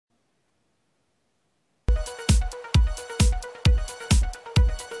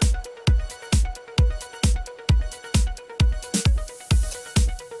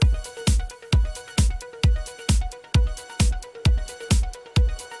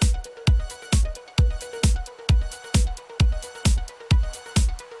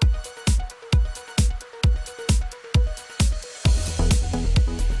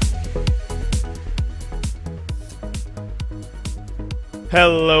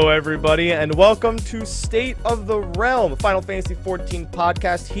Hello, everybody, and welcome to State of the Realm, Final Fantasy XIV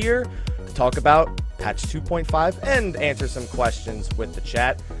podcast here to talk about patch 2.5 and answer some questions with the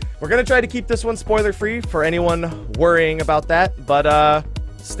chat. We're going to try to keep this one spoiler-free for anyone worrying about that, but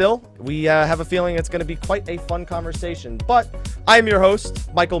still, we have a feeling it's going to be quite a fun conversation. But I'm your host,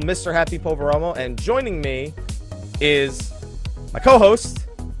 Michael Mr. Happy Poveromo, and joining me is my co-host,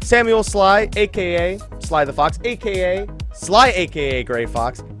 Samuel Sly, a.k.a. Sly the Fox, a.k.a. Sly, a.k.a. Gray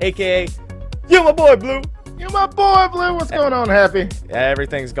Fox, a.k.a. You my boy, Blue. You my boy, Blue. What's going on, Happy?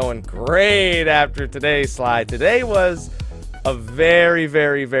 Everything's going great after today, Sly. Today was a very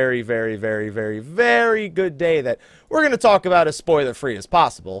good day that we're going to talk about as spoiler-free as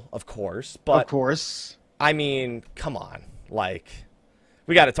possible, of course. But, of course. I mean, come on. Like,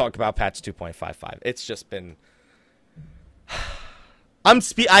 we got to talk about patch 2.55. It's just been...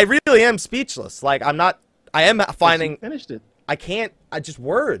 I really am speechless. Like, I am finding... Finished it. I can't...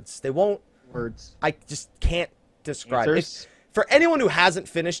 words. They won't... Words. I just can't describe it. For anyone who hasn't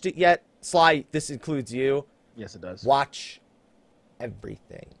finished it yet, Sly, this includes you. Yes, it does. Watch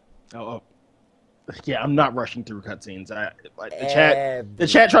everything. Oh. Yeah, I'm not rushing through cutscenes. The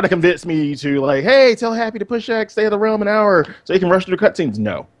chat tried to convince me to, like, hey, tell Happy to push X, stay in the realm an hour so he can rush through cutscenes.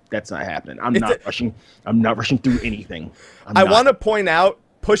 No, that's not happening. I'm not rushing through anything. I want to point out,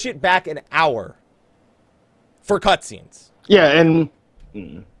 push it back an hour for cutscenes. Yeah, and...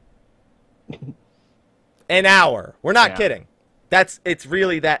 An hour. We're not kidding. It's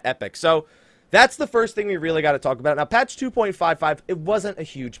really that epic. So that's the first thing we really got to talk about. Now, patch 2.55, it wasn't a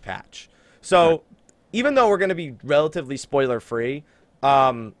huge patch. So even though we're going to be relatively spoiler-free,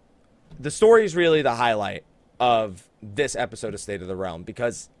 the story is really the highlight of this episode of State of the Realm,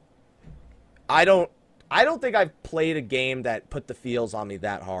 because I don't think I've played a game that put the feels on me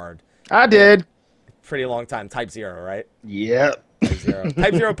that hard. I did. Pretty long time. Type 0, right? Yep. Type 0.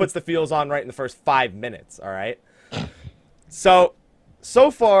 Type 0 puts the feels on right in the first 5 minutes, all right? So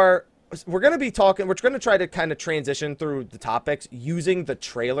far, we're going to try to kind of transition through the topics using the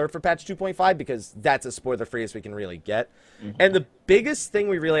trailer for patch 2.5, because that's as spoiler-free as we can really get. Mm-hmm. And the biggest thing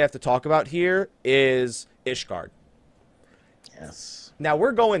we really have to talk about here is Ishgard. Yes. Now,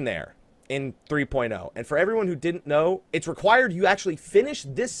 we're going there in 3.0. And for everyone who didn't know, it's required you actually finish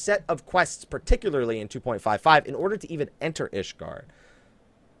this set of quests, particularly in 2.55, in order to even enter Ishgard.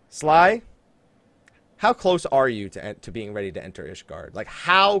 Sly, how close are you to being ready to enter Ishgard? Like,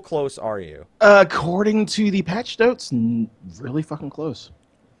 how close are you? According to the patch notes, really fucking close.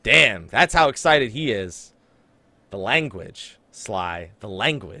 Damn, that's how excited he is. The language, Sly, the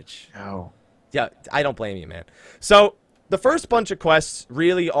language. Oh. Yeah, I don't blame you, man. So the first bunch of quests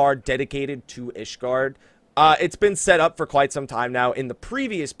really are dedicated to Ishgard. It's been set up for quite some time now in the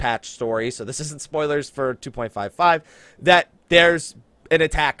previous patch story, so this isn't spoilers for 2.55, that there's an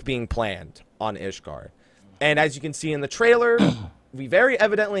attack being planned on Ishgard. And as you can see in the trailer, we very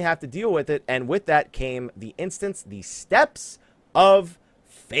evidently have to deal with it, and with that came the Steps of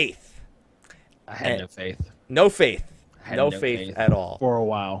Faith. I had no faith. No faith. No faith at all. For a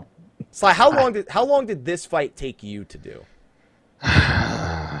while. Sly, how long did this fight take you to do?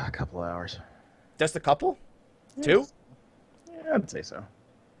 A couple hours. Just a couple? Yes. 2? Yeah, I'd say so.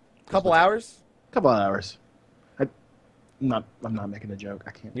 Couple hours? Couple of hours. I'm not making a joke.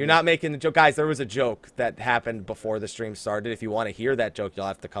 I can't. You're not making the joke. Guys, there was a joke that happened before the stream started. If you want to hear that joke, you'll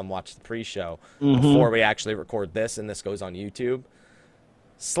have to come watch the pre-show before we actually record this, and this goes on YouTube.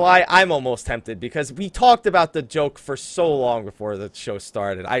 Sly, I'm almost tempted because we talked about the joke for so long before the show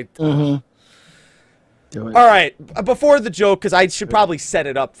started. Do it. All right, before the joke, because I should probably set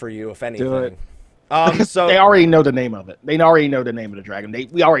it up for you, if anything. Do it. So they already know the name of it. They already know the name of the dragon.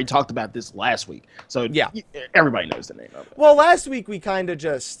 We already talked about this last week. So yeah, everybody knows the name of it. Well, last week we kind of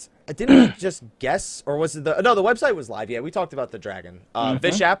didn't just guess, or was it the website was live. Yeah, we talked about the dragon.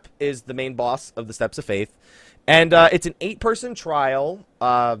 Vishap is the main boss of the Steps of Faith. And it's an 8-person trial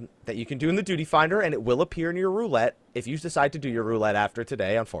that you can do in the Duty Finder, and it will appear in your roulette if you decide to do your roulette after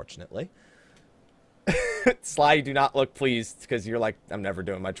today, unfortunately. Sly, you do not look pleased because you're like, I'm never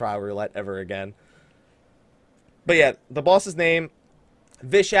doing my trial roulette ever again. But yeah, the boss's name,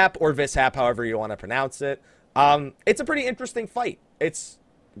 Vishap or Vishap, however you want to pronounce it. It's a pretty interesting fight. It's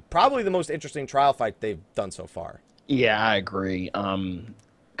probably the most interesting trial fight they've done so far. Yeah, I agree. Kind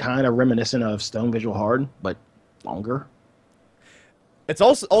of reminiscent of Stone Visual Hard, but longer. It's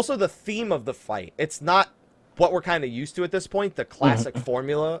also the theme of the fight. It's not what we're kind of used to at this point, the classic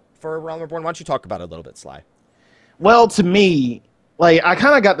formula for Realm Reborn. Why don't you talk about it a little bit, Sly? Well, to me, like, I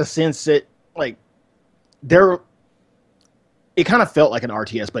kind of got the sense that, like, it kind of felt like an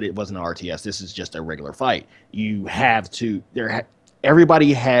RTS, but it wasn't an RTS. This is just a regular fight. You have to,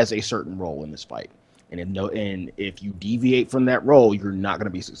 everybody has a certain role in this fight. And if you deviate from that role, you're not going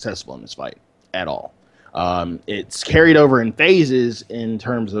to be successful in this fight at all. It's carried over in phases in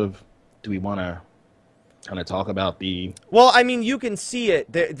terms of, do we want to kind of talk about the... Well, I mean, you can see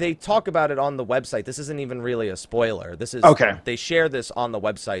it. They talk about it on the website. This isn't even really a spoiler. This is okay. They share this on the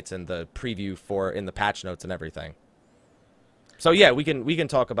websites and the preview in the patch notes and everything. So yeah, we can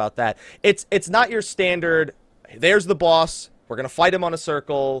talk about that. It's not your standard, there's the boss, we're going to fight him on a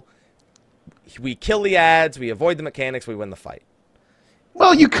circle, we kill the ads, we avoid the mechanics, we win the fight.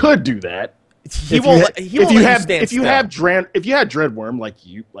 Well, you could do that. If you had Dreadworm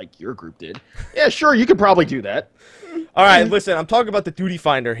like your group did, yeah, sure, you could probably do that. All right, listen, I'm talking about the Duty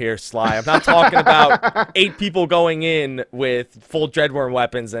Finder here, Sly. I'm not talking about 8 people going in with full Dreadworm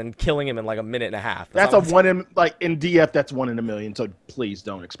weapons and killing him in like a minute and a half. That's in DF. That's 1 in a million. So please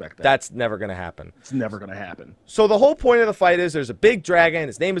don't expect that. That's never gonna happen. It's never gonna happen. So the whole point of the fight is there's a big dragon.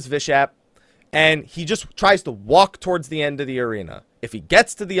 His name is Vishap, and he just tries to walk towards the end of the arena. If he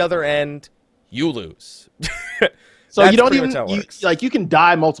gets to the other end, you lose. So you don't even you can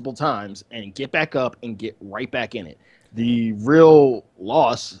die multiple times and get back up and get right back in it. The real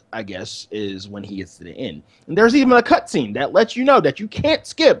loss, I guess, is when he gets to the end. And there's even a cutscene that lets you know that you can't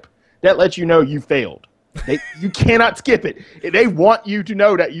skip. That lets you know you failed. You cannot skip it. They want you to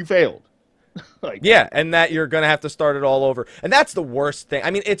know that you failed. Yeah, and that you're going to have to start it all over. And that's the worst thing.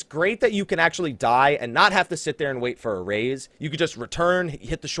 I mean, it's great that you can actually die and not have to sit there and wait for a raise. You could just return,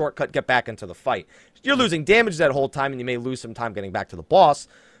 hit the shortcut, get back into the fight. You're losing damage that whole time, and you may lose some time getting back to the boss.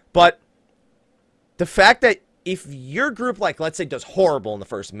 But the fact that if your group, like, let's say, does horrible in the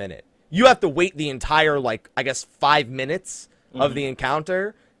first minute, you have to wait the entire, like, I guess, 5 minutes of the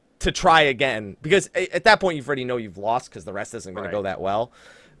encounter to try again. Because at that point, you already know you've lost because the rest isn't going to go that well.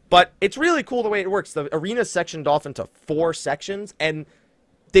 But it's really cool the way it works. The arena's sectioned off into 4 sections, and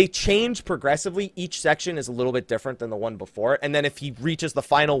they change progressively. Each section is a little bit different than the one before. And then if he reaches the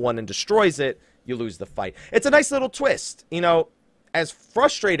final one and destroys it, you lose the fight. It's a nice little twist. You know, as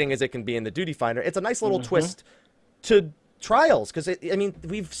frustrating as it can be in the Duty Finder, it's a nice little twist to Trials. Because, I mean,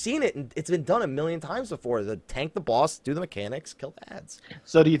 we've seen it, and it's been done a million times before. Tank the boss, do the mechanics, kill the ads.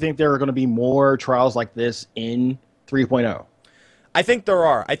 So do you think there are going to be more Trials like this in 3.0? I think there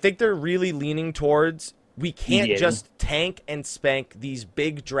are. I think they're really leaning towards we can't just tank and spank these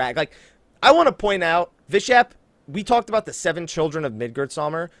big drag. Like, I want to point out, Vishap, we talked about the 7 children of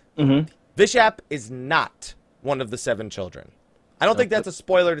Midgardsormr. Vishap is not one of the 7 children. I don't think that's a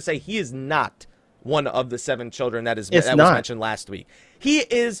spoiler to say he is not one of the 7 children that was mentioned last week. He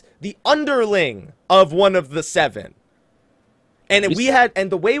is the underling of one of the 7. And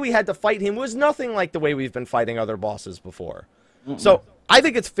the way we had to fight him was nothing like the way we've been fighting other bosses before. So I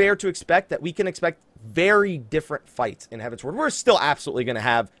think it's fair to expect that we can expect very different fights in Heavensward. We're still absolutely going to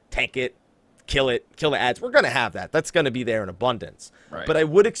have tank it, kill the ads. We're going to have that. That's going to be there in abundance. Right. But I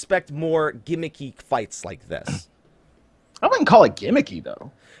would expect more gimmicky fights like this. I wouldn't call it gimmicky,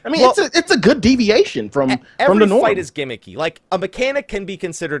 though. I mean, it's a good deviation from the norm. Every fight is gimmicky. Like, a mechanic can be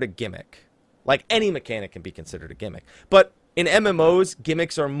considered a gimmick. Like, any mechanic can be considered a gimmick. But in MMOs,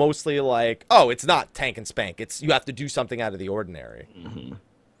 gimmicks are mostly like, oh, it's not tank and spank. It's you have to do something out of the ordinary.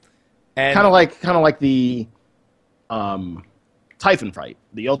 And kind of like the Typhon fight,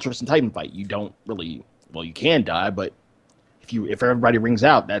 the Ultras and Titan fight. You don't really, well, you can die, but if everybody rings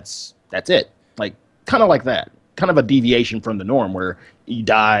out, that's it. Like, kind of like that. Kind of a deviation from the norm where you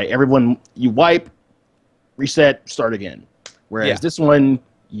die, you wipe, reset, start again. Whereas this one,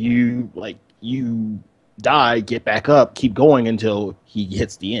 you die, get back up, keep going until he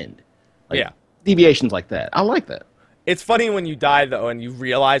hits the end. Deviations like that. I like that. It's funny when you die, though, and you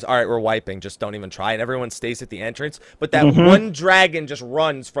realize, all right, we're wiping, just don't even try, and everyone stays at the entrance. But that one dragon just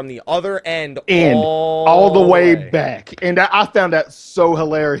runs from the other end all the way back. And I found that so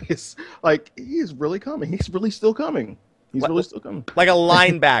hilarious. Like, he's really coming. He's really still coming. He's really still coming. Like a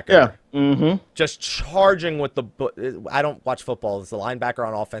linebacker. Yeah. Just charging with the... I don't watch football. Is the linebacker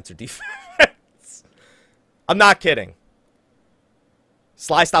on offense or defense? I'm not kidding.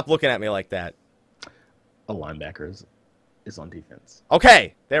 Sly, stop looking at me like that. A linebacker is on defense.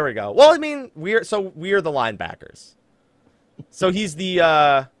 Okay, there we go. Well, I mean, we're the linebackers. So he's the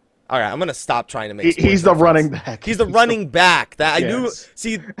all right, I'm going to stop trying to make he's the running back. He's the running back. That I knew.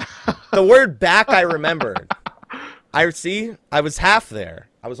 See, the word back I remembered. I was half there.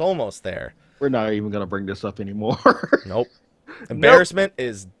 I was almost there. We're not even going to bring this up anymore. Nope. Embarrassment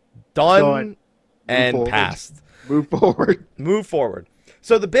is done. And past. Move forward. Move forward.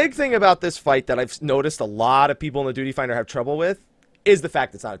 So the big thing about this fight that I've noticed a lot of people in the Duty Finder have trouble with is the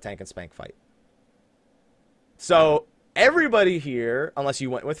fact it's not a tank and spank fight. So everybody here, unless you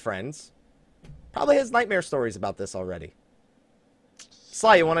went with friends, probably has nightmare stories about this already.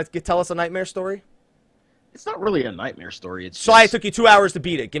 Sly, you want to tell us a nightmare story? It's not really a nightmare story. It's Sly, it took you 2 hours to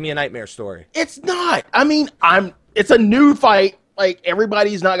beat it. Give me a nightmare story. It's not. I mean, it's a new fight. Like,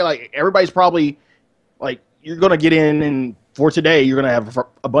 everybody's not gonna, everybody's probably, like, you're gonna get in, and for today, you're gonna have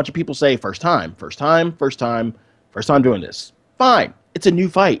a bunch of people say, first time doing this. Fine. It's a new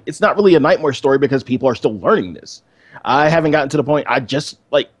fight. It's not really a nightmare story because people are still learning this. I haven't gotten to the point.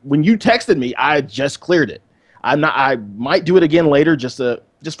 When you texted me, I just cleared it. I might do it again later just for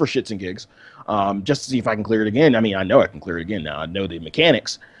shits and gigs. Just to see if I can clear it again. I mean, I know I can clear it again now. I know the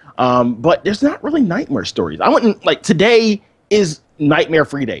mechanics. But there's not really nightmare stories. I wouldn't, today is nightmare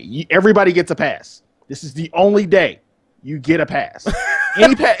free day. Everybody gets a pass. This is the only day you get a pass.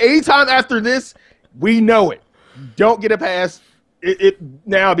 Anytime after this, we know it. You don't get a pass. It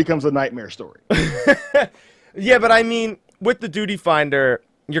now becomes a nightmare story. Yeah, but I mean, with the Duty Finder,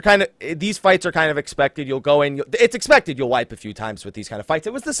 these fights are kind of expected. You'll go in. It's expected you'll wipe a few times with these kind of fights.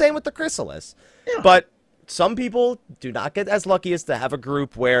 It was the same with the Chrysalis. Yeah. But some people do not get as lucky as to have a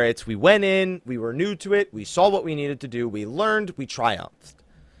group where we went in, we were new to it, we saw what we needed to do, we learned, we triumphed.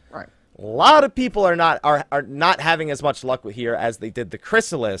 Right. A lot of people are not having as much luck here as they did the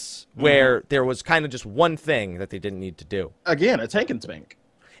Chrysalis, where there was kind of just one thing that they didn't need to do. Again, a tank and spank.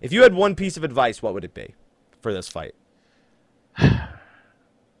 If you had one piece of advice, what would it be for this fight?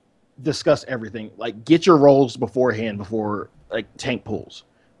 Discuss everything. Get your roles beforehand before tank pulls.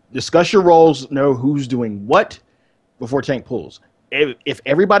 Discuss your roles, know who's doing what before tank pulls. If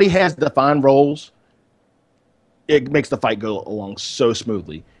everybody has defined roles, it makes the fight go along so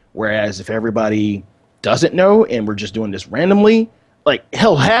smoothly. Whereas if everybody doesn't know and we're just doing this randomly,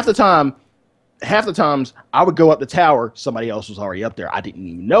 hell, half the times I would go up the tower, somebody else was already up there. I didn't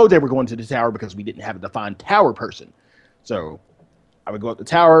even know they were going to the tower because we didn't have a defined tower person. So I would go up the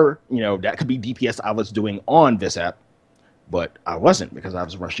tower, that could be DPS I was doing on VSAP, but I wasn't because I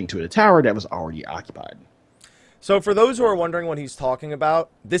was rushing to the tower that was already occupied. So for those who are wondering what he's talking about,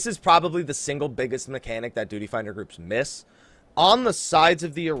 this is probably the single biggest mechanic that Duty Finder groups miss. On the sides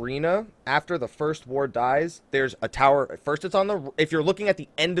of the arena, after the first ward dies, there's a tower. First, it's on if you're looking at the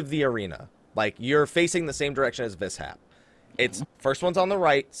end of the arena, you're facing the same direction as VSAP. It's first one's on the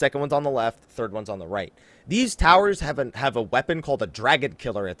right, second one's on the left, third one's on the right. These towers have a weapon called a Dragon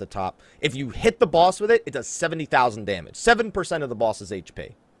Killer at the top. If you hit the boss with it, it does 70,000 damage. 7% of the boss's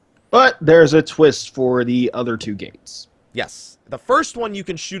HP. But there's a twist for the other two gates. Yes. The first one, you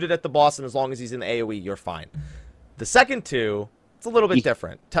can shoot it at the boss, and as long as he's in the AoE, you're fine. The second two, it's a little bit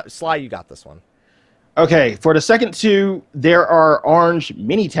different. Sly, you got this one. Okay, for the second two, there are orange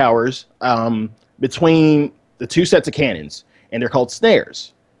mini towers between the two sets of cannons, and they're called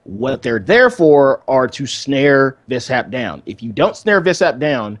snares. What they're there for are to snare VSAP down. If you don't snare VSAP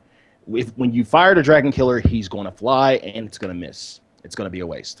down, when you fire the Dragon Killer, he's going to fly, and it's going to miss. It's going to be a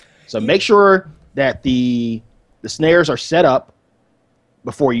waste. So make sure that the snares are set up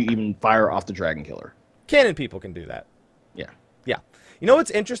before you even fire off the Dragon Killer. Cannon people can do that. Yeah. Yeah. You know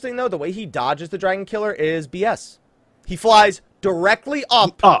what's interesting, though? The way he dodges the Dragon Killer is BS. He flies directly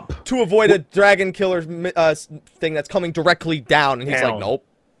up to avoid a Dragon Killer thing that's coming directly down, and he's like, nope.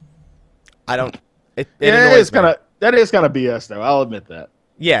 I don't... That is kind of BS, though. I'll admit that.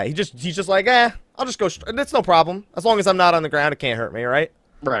 Yeah, he's just like, I'll just go... It's no problem. As long as I'm not on the ground, it can't hurt me, right?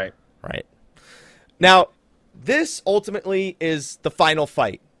 Right. Right. Now, this ultimately is the final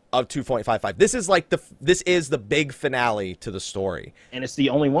fight of 2.55. This is the big finale to the story. And it's the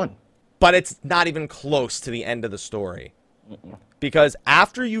only one. But it's not even close to the end of the story. Because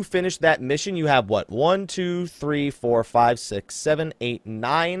after you finish that mission, you have what? 1, 2, 3, 4, 5, 6, 7, 8,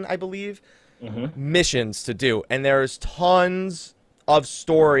 9, I believe, missions to do. And there's tons of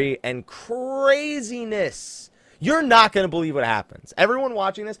story and craziness. You're not going to believe what happens. Everyone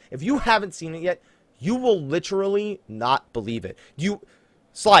watching this, if you haven't seen it yet, you will literally not believe it.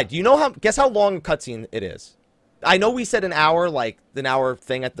 Slide, do you know guess how long a cutscene it is? I know we said an hour, an hour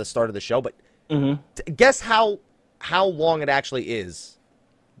thing at the start of the show, but guess how long it actually is.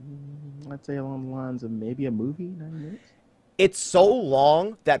 I'd say along the lines of maybe a movie, 9 minutes. It's so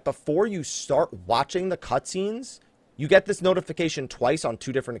long that before you start watching the cutscenes, you get this notification twice on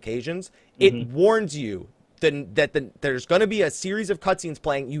 2 different occasions. It warns you that there's going to be a series of cutscenes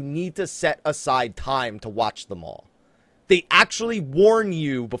playing. You need to set aside time to watch them all. They actually warn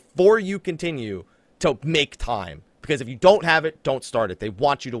you before you continue to make time. Because if you don't have it, don't start it. They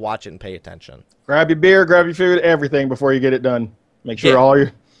want you to watch it and pay attention. Grab your beer, grab your food, everything before you get it done. Make sure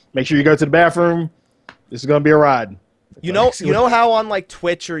you go to the bathroom. This is going to be a ride. You know how on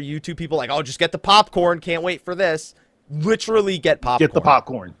Twitch or YouTube people just get the popcorn, can't wait for this. literally get popcorn. Get the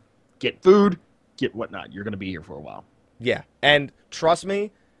popcorn. Get food. Get whatnot. You're going to be here for a while. Yeah, and trust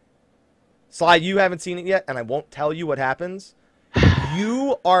me, Sly, you haven't seen it yet, and I won't tell you what happens.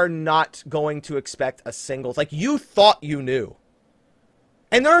 You are not going to expect a single... Like, you thought you knew.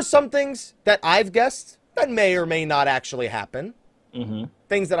 And there are some things that I've guessed that may or may not actually happen. Mm-hmm.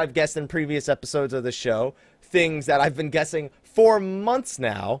 Things that I've guessed in previous episodes of the show. Things that I've been guessing for months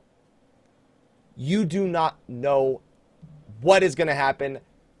now. You do not know what is going to happen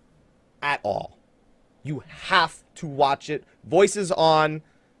at all. You have to watch it. Voices on.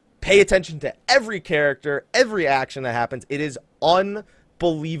 Pay attention to every character, every action that happens. It is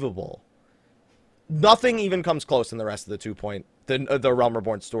unbelievable. Nothing even comes close in the rest of the Realm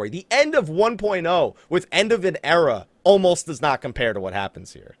Reborn story. The end of 1.0 with end of an era almost does not compare to what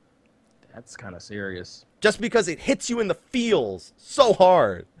happens here. That's kind of serious. Just because it hits you in the feels so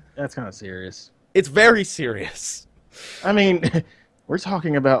hard. That's kind of serious. It's very serious. I mean, we're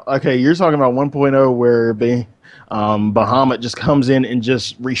talking about, okay, you're talking about 1.0 where Bahamut just comes in and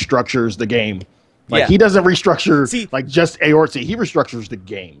just restructures the game. Like, he doesn't restructure, like, just Eorze. He restructures the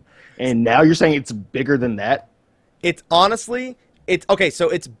game. And now you're saying it's bigger than that? It's honestly, okay, so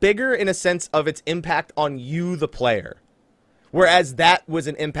it's bigger in a sense of its impact on you, the player. Whereas that was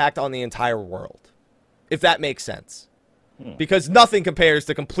an impact on the entire world. If that makes sense. Because nothing compares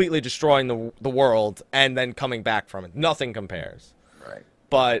to completely destroying the world and then coming back from it. Nothing compares. Right.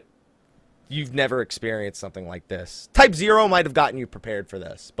 But you've never experienced something like this. Type 0 might have gotten you prepared for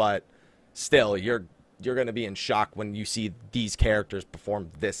this, but still, you're going to be in shock when you see these characters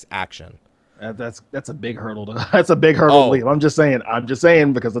perform this action. That's a big hurdle. That's a big hurdle to leap. I'm just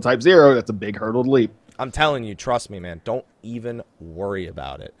saying because the Type 0, that's a big hurdle to leap. I'm telling you, trust me, man. Don't even worry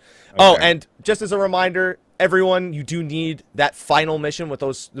about it. Okay. Oh, and just as a reminder, everyone, you do need that final mission with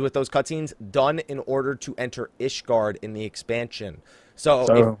those cutscenes done in order to enter Ishgard in the expansion. So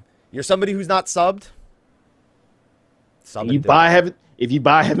if you're somebody who's not subbed, if you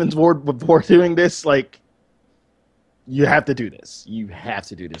buy Heaven's Ward before doing this, like, you have to do this. You have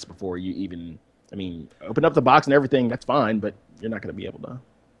to do this before you even, I mean, open up the box and everything, that's fine, but you're not going to be able to.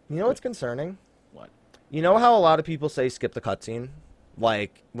 You know what's concerning? What? You know how a lot of people say skip the cutscene?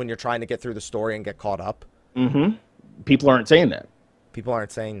 Like, when you're trying to get through the story and get caught up? Mm-hmm. People aren't saying that. People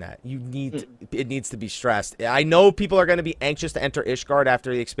aren't saying that. It needs to be stressed. I know people are going to be anxious to enter Ishgard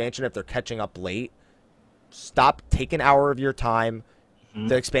after the expansion if they're catching up late. Stop. Take an hour of your time. Mm-hmm.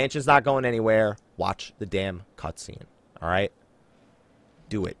 The expansion's not going anywhere. Watch the damn cutscene. All right?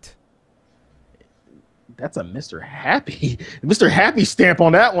 Do it. That's a Mr. Happy stamp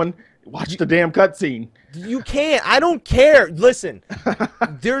on that one. Watch the damn cutscene. You can't. I don't care. Listen,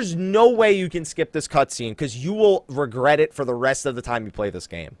 there's no way you can skip this cutscene because you will regret it for the rest of the time you play this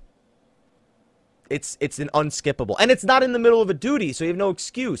game. It's an unskippable. And it's not in the middle of a duty, so you have no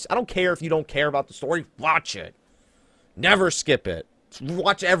excuse. I don't care if you don't care about the story. Watch it. Never skip it.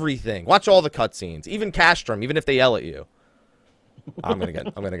 Watch everything. Watch all the cutscenes. Even Castrum, even if they yell at you. I'm gonna get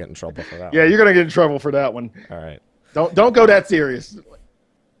in trouble for that. Yeah, you're gonna get in trouble for that one. All right. Don't go that serious.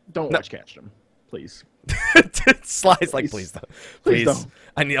 Don't watch Castrum, please. Sly's like, please don't. Please don't.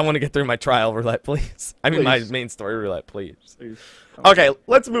 I want to get through my trial roulette, please. I mean, my main story roulette, please. Okay,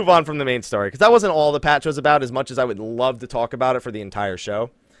 let's move on from the main story, because that wasn't all the patch was about, as much as I would love to talk about it for the entire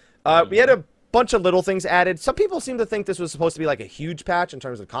show. We had a bunch of little things added. Some people seem to think this was supposed to be like a huge patch in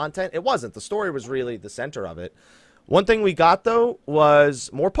terms of content. It wasn't. The story was really the center of it. One thing we got, though, was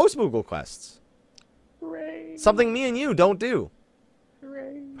more post-Moogle quests. Hooray. Something me and you don't do.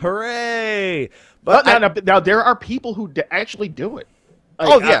 Hooray. Hooray. But now, there are people who actually do it.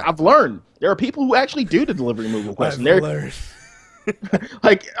 Like, yeah. I've learned. There are people who actually do the delivery Moogle quests. I've learned.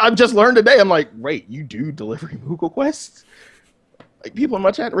 Like, I've just learned today. I'm like, wait, you do delivery Moogle quests? Like, people in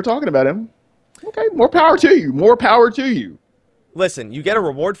my chat were talking about him. Okay, more power to you. More power to you. Listen, you get a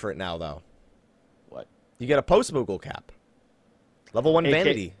reward for it now, though. What? You get a post-Moogle cap. Level 1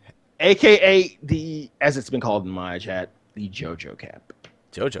 vanity. AKA the, as it's been called in my chat, the JoJo cap.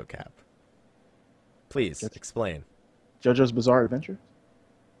 JoJo cap. Please, explain. JoJo's Bizarre Adventure?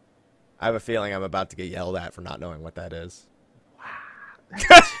 I have a feeling I'm about to get yelled at for not knowing what that is.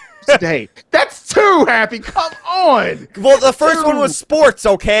 Hey, that's too happy. Come on. Well, the first one was sports,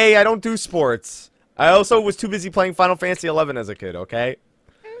 okay? I don't do sports. I also was too busy playing Final Fantasy 11 as a kid, okay?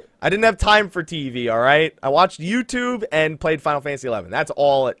 I didn't have time for TV, all right? I watched YouTube and played Final Fantasy 11. That's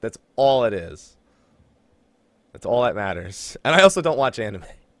all it is. That's all that matters. And I also don't watch anime.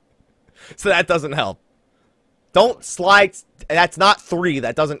 So that doesn't help. Don't slide. That's not 3.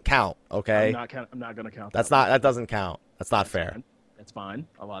 That doesn't count, okay? I'm not going to count. That doesn't count. That's not fair. That's fine.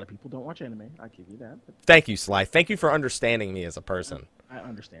 A lot of people don't watch anime. I give you that. But Thank you, Sly. Thank you for understanding me as a person. I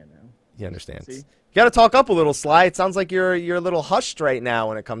understand now. He understands. See? You got to talk up a little, Sly. It sounds like you're a little hushed right now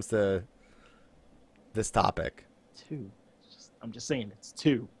when it comes to this topic. I'm just saying it's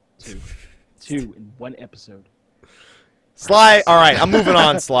two in one episode. Sly, all right, I'm moving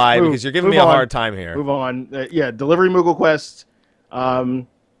on, Sly, because you're giving me a hard time here. Move on. Delivery Moogle Quest.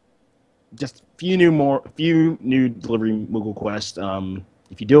 Just few new Delivery Moogle Quest.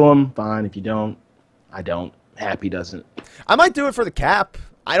 If you do them, fine. If you don't, I don't. Happy doesn't. I might do it for the cap.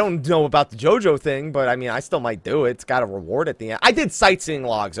 I don't know about the JoJo thing, but I mean, I still might do it. It's got a reward at the end. I did sightseeing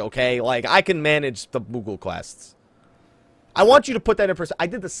logs, okay? Like, I can manage the Moogle quests. I want you to put that in perspective. I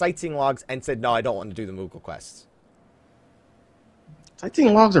did the sightseeing logs and said, no, I don't want to do the Moogle quests.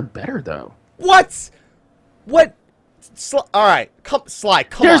 Sightseeing logs are better, though. What? What? All right, Sly,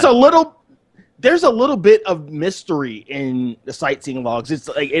 come on. There's a little bit of mystery in the sightseeing logs. It's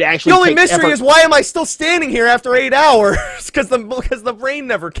like it actually. The only mystery is why am I still standing here after 8 hours? Because the rain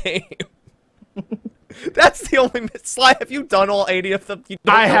never came. That's the only Sly. Have you done all 80 of them?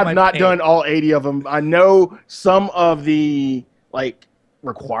 I have not done all 80 of them. I know some of the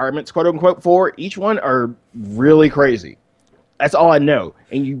requirements, quote unquote, for each one are really crazy. That's all I know,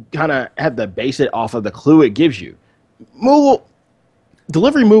 and you kind of have to base it off of the clue it gives you.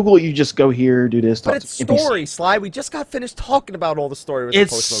 Delivery Moogle, you just go here, do this. But it's story, Sly. We just got finished talking about all the story. With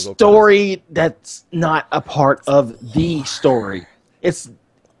it's the story that's not a part of the story. It's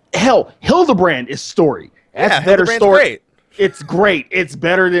hell. Hildebrand is story. That's better story. Great. It's great. It's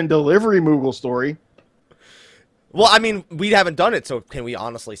better than Delivery Moogle story. Well, I mean, we haven't done it, so can we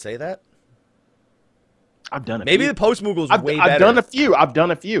honestly say that? I've done it. Maybe the post Moogle is way better. I've done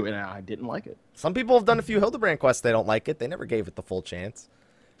a few, and I didn't like it. Some people have done a few Hildebrand quests. They don't like it. They never gave it the full chance.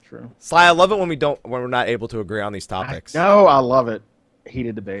 True. Sly, I love it when we're not able to agree on these topics. No, I love it.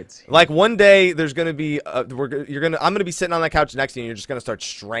 Heated debates. Like one day, there's gonna be I'm gonna be sitting on that couch next to you, and you're just gonna start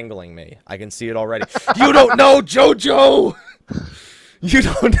strangling me. I can see it already. You don't know JoJo. You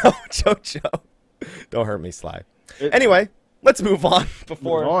don't know JoJo. Don't hurt me, Sly. Anyway, let's move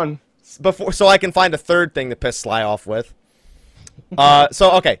on so I can find a third thing to piss Sly off with.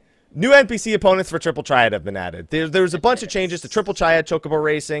 Okay. New NPC opponents for Triple Triad have been added. There's a bunch of changes to Triple Triad, Chocobo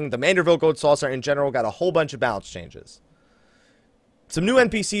Racing, the Manderville Gold Saucer in general got a whole bunch of balance changes. Some new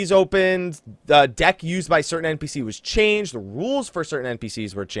NPCs opened, the deck used by certain NPC was changed, the rules for certain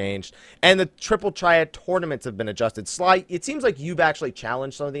NPCs were changed, and the Triple Triad tournaments have been adjusted. Sly, it seems like you've actually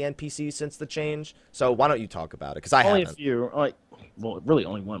challenged some of the NPCs since the change, so why don't you talk about it? Because I haven't. Only a few. Well, really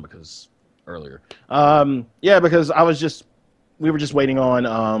only one because earlier. Because we were just waiting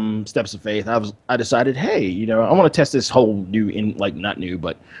on Steps of Faith. I decided, hey, I want to test this whole not new,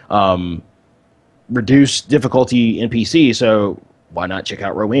 but reduced difficulty NPC. So why not check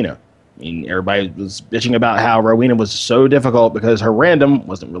out Rowena? I mean, everybody was bitching about how Rowena was so difficult because her random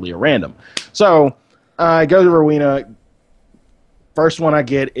wasn't really a random. So I go to Rowena. First one I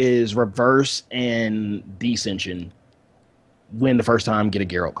get is Reverse and Descension. Win the first time, get a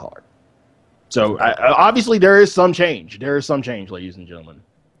Geralt card. So obviously there is some change. There is some change, ladies and gentlemen.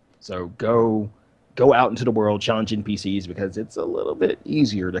 So go out into the world, challenge NPCs because it's a little bit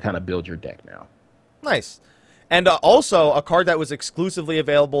easier to kind of build your deck now. Nice. And also, a card that was exclusively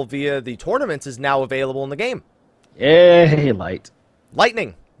available via the tournaments is now available in the game. Yay,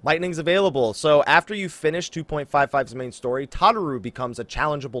 Lightning. Lightning's available. So after you finish 2.55's main story, Tataru becomes a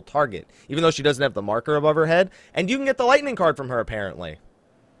challengeable target, even though she doesn't have the marker above her head. And you can get the Lightning card from her, apparently.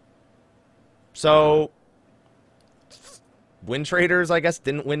 So, Win Traders, I guess,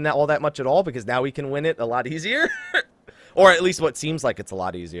 didn't win all that much at all because now we can win it a lot easier. Or at least what seems like it's a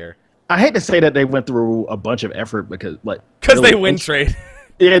lot easier. I hate to say that they went through a bunch of effort because they win trade.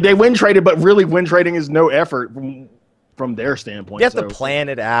 Yeah, they win traded, but really win trading is no effort from their standpoint. You have to plan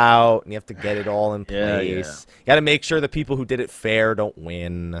it out, and you have to get it all in place. Yeah. You got to make sure the people who did it fair don't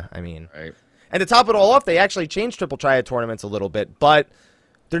win. I mean, right. And to top it all off, they actually changed Triple Triad tournaments a little bit, but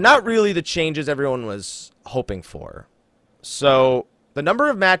they're not really the changes everyone was hoping for. So the number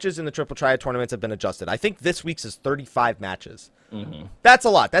of matches in the Triple Triad tournaments have been adjusted. I think this week's is 35 matches. Mm-hmm. That's a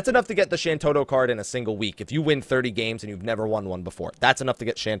lot. That's enough to get the Shantoto card in a single week. If you win 30 games and you've never won one before, that's enough to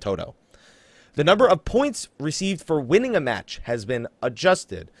get Shantoto. The number of points received for winning a match has been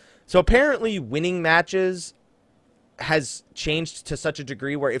adjusted. So apparently winning matches has changed to such a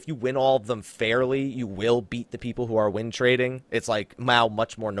degree where if you win all of them fairly, you will beat the people who are win trading. It's like now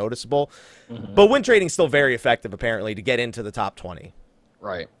much more noticeable. Mm-hmm. But win trading is still very effective, apparently, to get into the top 20.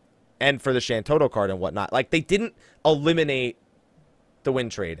 Right. And for the Shantoto card and whatnot. Like, they didn't eliminate the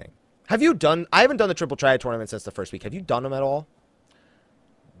win trading. I haven't done the Triple Triad tournament since the first week. Have you done them at all?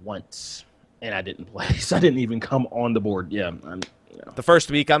 once, and I didn't place. I didn't even come on the board. Yeah, The first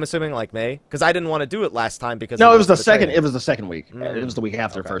week, I'm assuming, like May, because I didn't want to do it last time because no, it was the second. It was the second week. Mm. It was the week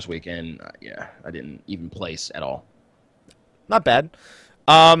after Okay. first week, and yeah, I didn't even place at all. Not bad.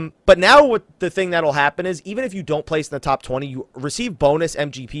 But now what the thing that'll happen is even if you don't place in the top 20, you receive bonus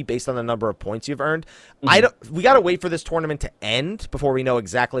MGP based on the number of points you've earned. We got to wait for this tournament to end before we know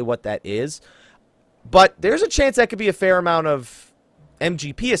exactly what that is. But there's a chance that could be a fair amount of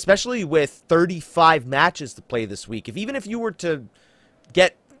MGP, especially with 35 matches to play this week. Even if you were to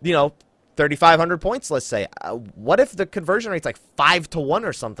get, 3,500 points, let's say, what if the conversion rate's like 5-1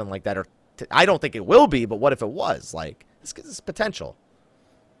 or something like that? Or I don't think it will be, but what if it was? Like, this is potential.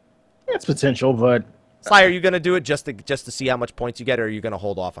 It's potential, but Sly, are you going to do it just to see how much points you get, or are you going to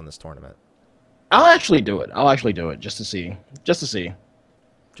hold off on this tournament? I'll actually do it. Just to see. Just to see.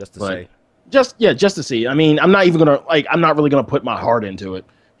 Just to see. I mean, I'm not really gonna put my heart into it,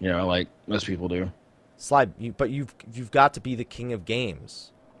 like most people do. Sly, but you've got to be the king of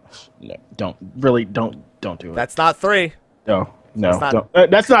games. No, don't do it. That's not 3. No, not-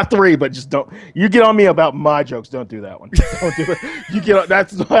 don't. That's not 3, but just don't. You get on me about my jokes. Don't do that one. Don't do it. You get.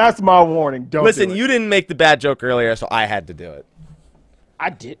 That's my warning. Don't. Listen, do it. you didn't make the bad joke earlier, so I had to do it.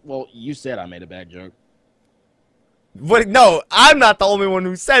 I did. Well, you said I made a bad joke. But no, I'm not the only one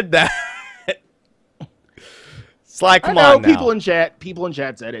who said that. Sly, come on now. People in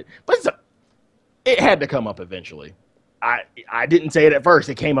chat said it, but it had to come up eventually. I didn't say it at first.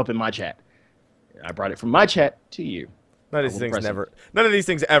 It came up in my chat. I brought it from my chat to you. None of these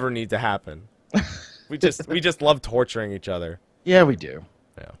things ever need to happen. we just love torturing each other. Yeah, we do.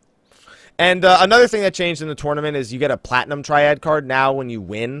 Yeah. And another thing that changed in the tournament is you get a platinum triad card now when you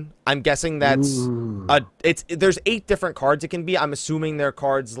win. I'm guessing that's there's 8 different cards it can be. I'm assuming they're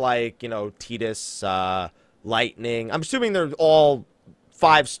cards like, Tidus, Lightning. I'm assuming they're all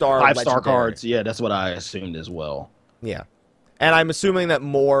 5-star 5-star cards. Yeah, that's what I assumed as well. Yeah. And I'm assuming that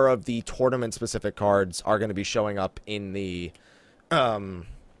more of the tournament-specific cards are going to be showing up in the on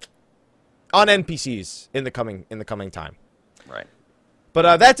NPCs in the coming time. Right.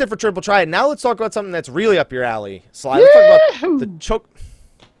 But that's it for Triple Triad. Now let's talk about something that's really up your alley. Sly, let's talk about the choke.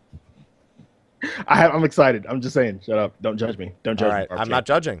 I'm excited. I'm just saying. Shut up. Don't judge me. Don't judge All right, me. I'm not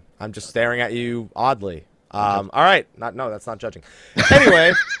judging. I'm just staring at you oddly. All right. No, that's not judging.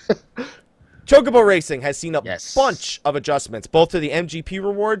 Anyway, Chocobo Racing has seen a bunch of adjustments, both to the MGP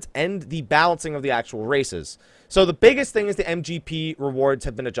rewards and the balancing of the actual races. So the biggest thing is the MGP rewards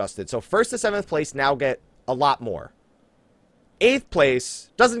have been adjusted. So 1st to 7th place now get a lot more. 8th place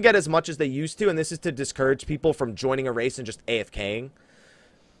doesn't get as much as they used to, and this is to discourage people from joining a race and just AFKing.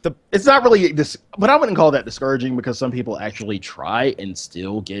 It's not really this, but I wouldn't call that discouraging because some people actually try and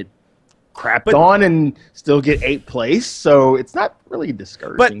still get crapped on and still get 8th place. So it's not really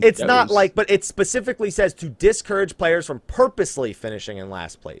discouraging. But it's but it specifically says to discourage players from purposely finishing in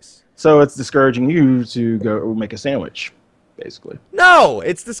last place. So it's discouraging you to go make a sandwich, basically. No,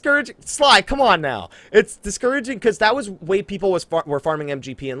 it's discouraging. Sly, come on now. It's discouraging because that was way people were farming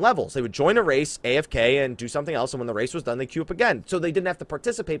MGP in levels. They would join a race, AFK, and do something else, and when the race was done, they queue up again. So they didn't have to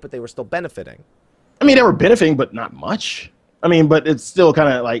participate, but they were still benefiting. I mean, they were benefiting, but not much. I mean, but it's still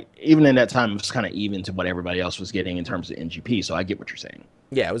kind of like, even in that time, it was kind of even to what everybody else was getting in terms of MGP, so I get what you're saying.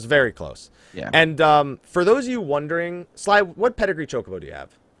 Yeah, it was very close. Yeah. And for those of you wondering, Sly, what pedigree chocobo do you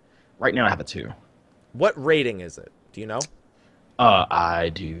have? Right now I have a 2. What rating is it? Do you know? I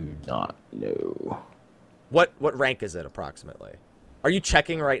do not know. What rank is it approximately? Are you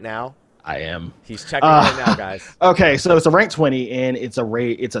checking right now? I am. He's checking right now, guys. Okay, so it's a rank 20 and it's a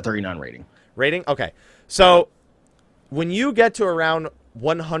 39 rating. Rating? Okay. So when you get to around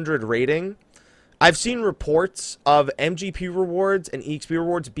 100 rating, I've seen reports of MGP rewards and EXP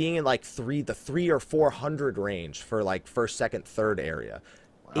rewards being in like the 300 or 400 range for like 1st, 2nd, 3rd area.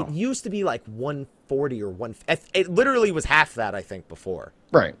 Wow. It used to be like 140 or 150. It literally was half that, I think, before.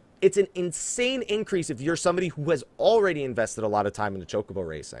 Right. It's an insane increase if you're somebody who has already invested a lot of time into chocobo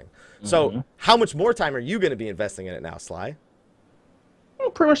racing. So how much more time are you going to be investing in it now, Sly? Well,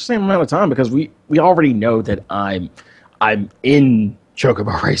 pretty much the same amount of time because we already know that I'm in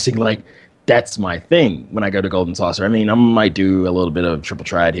chocobo racing. Like, that's my thing when I go to Golden Saucer. I mean, I might do a little bit of Triple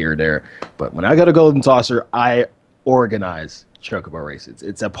Triad here or there, but when I go to Golden Saucer, I organize chocobo races.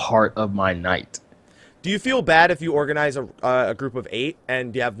 It's a part of my night. Do you feel bad if you organize a group of 8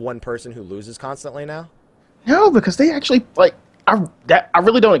 and you have one person who loses constantly now? No, because they actually I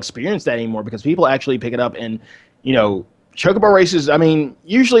really don't experience that anymore because people actually pick it up and chocobo races. I mean,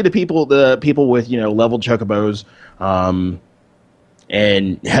 usually the people with leveled chocobos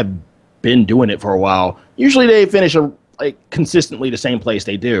and have been doing it for a while. Usually they finish like consistently the same place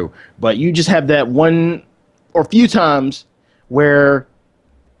they do. But you just have that one or few times where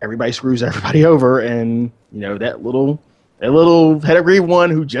everybody screws everybody over, and that little pedigree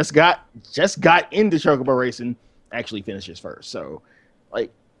one who just got into chocobo racing actually finishes first. So,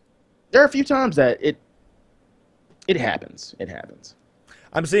 like, there are a few times that it happens. It happens.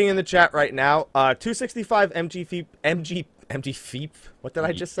 I'm seeing in the chat right now, 265 MG Feep. What did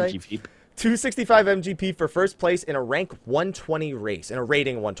I just say? 265 MGP for first place in a rank 120 race, in a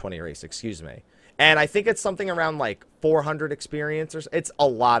rating 120 race, excuse me. And I think it's something around like 400 experience. It's a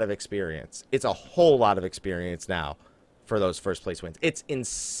lot of experience. It's a whole lot of experience now for those first place wins. It's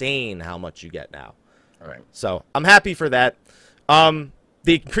insane how much you get now. All right. So I'm happy for that.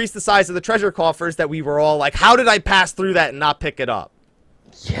 They increased the size of the treasure coffers that we were all like, how did I pass through that and not pick it up?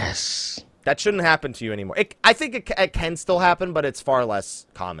 Yes. That shouldn't happen to you anymore. I think it can still happen, but it's far less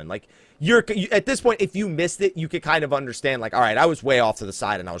common. Like, you, at this point, if you missed it, you could kind of understand, like, all right, I was way off to the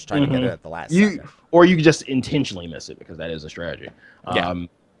side and I was trying to get it at the last second. Or you could just intentionally miss it, because that is a strategy. Yeah.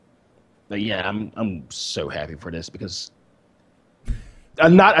 But yeah, I'm so happy for this, because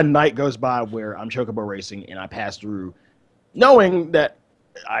not a night goes by where I'm chocobo racing and I pass through knowing that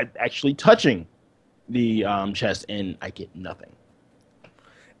I'm actually touching the chest and I get nothing.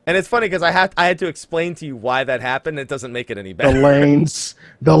 And it's funny because I had to explain to you why that happened. It doesn't make it any better. The lanes,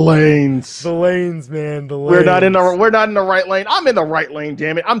 the lanes, man. The lanes. We're not in the right lane. I'm in the right lane.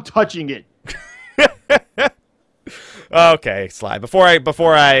 Damn it! I'm touching it. Okay, Sly. Before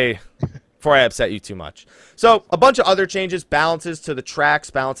I upset you too much. So a bunch of other changes: balances to the tracks,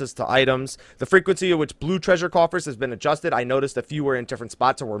 balances to items. The frequency at which blue treasure coffers has been adjusted. I noticed a few were in different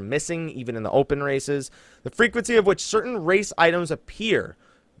spots or were missing, even in the open races. The frequency of which certain race items appear.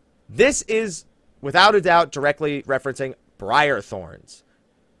 This is, without a doubt, directly referencing Briar Thorns.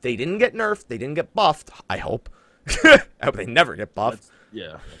 They didn't get nerfed. They didn't get buffed. I hope. I hope they never get buffed.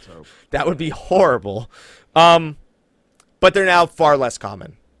 Let's hope. That would be horrible. But they're now far less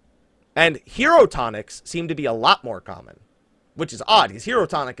common. And Hero Tonics seem to be a lot more common, which is odd, because Hero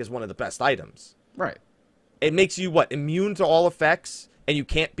Tonic is one of the best items. Right. It makes you, immune to all effects, and you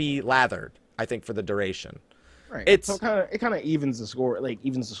can't be lathered, I think, for the duration. Right. So it kind of evens the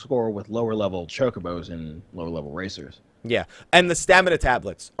score with lower level chocobos and lower level racers. Yeah, and the stamina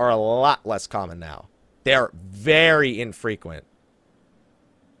tablets are a lot less common now. They are very infrequent,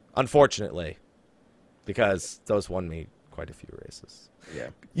 unfortunately, because those won me quite a few races. Yeah.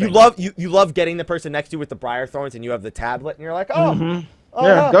 You love getting the person next to you with the Briar Thorns, and you have the tablet, and you're like, oh,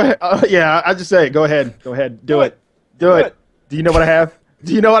 yeah, go ahead. I just say, go ahead, do it. Do you know what I have?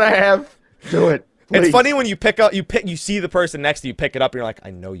 Do it. Please. It's funny when you you see the person next to you, pick it up, and you're like,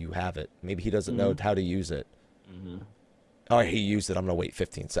 I know you have it. Maybe he doesn't know how to use it. Oh, he used it. I'm going to wait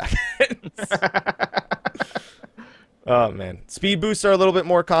 15 seconds. Oh, man. Speed boosts are a little bit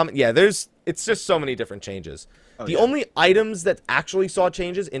more common. Yeah, it's just so many different changes. The only items that actually saw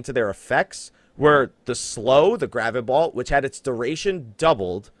changes into their effects were the slow, the Graviball, which had its duration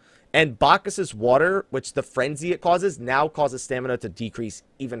doubled, and Bacchus's Water, which the frenzy it causes now causes stamina to decrease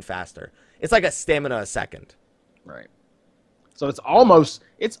even faster. It's like a stamina a second. Right. So it's almost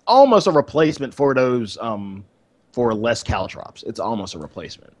a replacement for those for less caltrops. It's almost a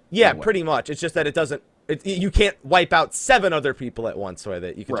replacement. Yeah, pretty much. It's just that it doesn't. You can't wipe out 7 other people at once, so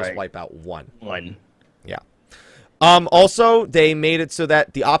that you can just wipe out one. Yeah. Also, they made it so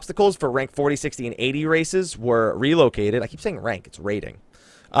that the obstacles for rank 40, 60, and 80 races were relocated. I keep saying rank. It's rating.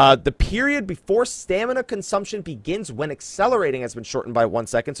 The period before stamina consumption begins when accelerating has been shortened by 1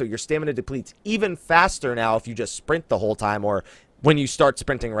 second, so your stamina depletes even faster now if you just sprint the whole time or when you start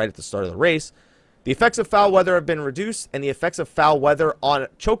sprinting right at the start of the race. The effects of foul weather have been reduced, and the effects of foul weather on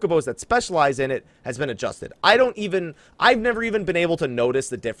chocobos that specialize in it has been adjusted. I've never even been able to notice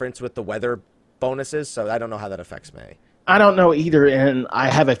the difference with the weather bonuses, so I don't know how that affects me. I don't know either, and I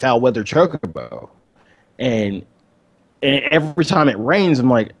have a foul weather chocobo, and every time it rains, I'm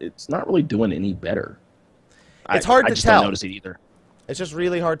like, it's not really doing any better. It's hard to just tell. Don't notice it either. It's just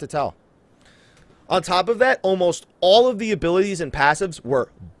really hard to tell. On top of that, almost all of the abilities and passives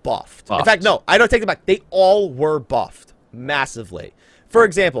were buffed. In fact, no, I don't take it back. They all were buffed massively. For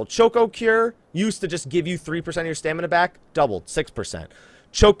example, Choco Cure used to just give you 3% of your stamina back, doubled, 6%.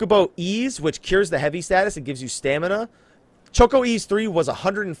 Chocobo Ease, which cures the heavy status and gives you stamina. Choco Ease 3 was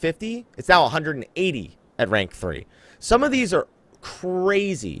 150. It's now 180 at rank 3. Some of these are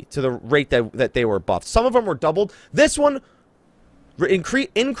crazy to the rate that they were buffed. Some of them were doubled. This one,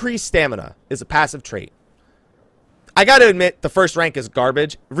 increased stamina is a passive trait. I gotta admit, the first rank is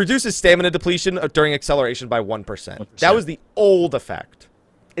garbage. Reduces stamina depletion during acceleration by 1%. That was the old effect.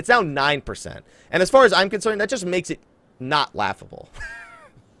 It's now 9%. And as far as I'm concerned, that just makes it not laughable.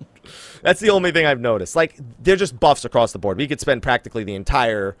 That's the only thing I've noticed. Like, they're just buffs across the board. We could spend practically the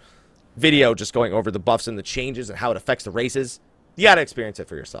entire video just going over the buffs and the changes and how it affects the races. You got to experience it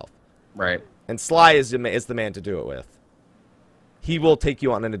for yourself. Right. And Sly is the man to do it with. He will take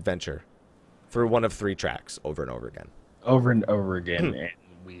you on an adventure through one of 3 tracks over and over again. Over and over again. And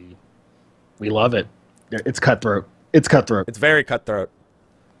we love it. It's cutthroat. It's cutthroat. It's very cutthroat.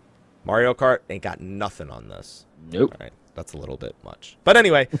 Mario Kart ain't got nothing on this. Nope. All right. That's a little bit much. But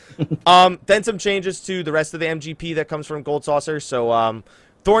anyway, then some changes to the rest of the MGP that comes from Gold Saucer. So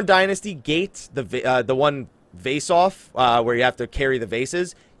Thorn Dynasty Gate, the one vase off where you have to carry the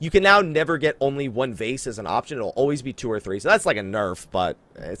vases, you can now never get only 1 vase as an option. It'll always be 2 or 3. So that's like a nerf, but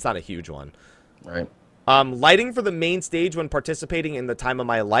it's not a huge one. Right. Lighting for the main stage when participating in the Time of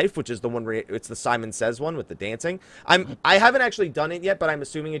My Life, which is the one where it's the Simon Says one with the dancing. I haven't actually done it yet, but I'm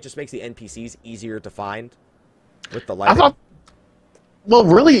assuming it just makes the NPCs easier to find with the lighting. Well,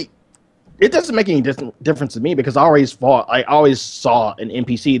 really, it doesn't make any difference to me because I always saw an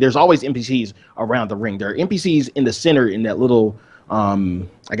NPC. There's always NPCs around the ring. There are NPCs in the center in that little,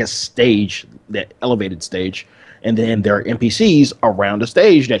 I guess, stage, that elevated stage. And then there are NPCs around the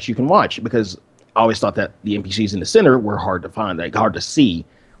stage that you can watch because I always thought that the NPCs in the center were hard to find, like hard to see,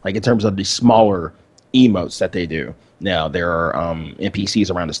 like in terms of the smaller emotes that they do. Now, there are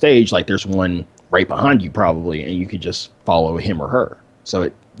NPCs around the stage, like there's one right behind you probably, and you could just follow him or her. So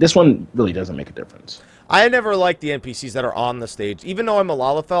this one really doesn't make a difference. I never liked the NPCs that are on the stage. Even though I'm a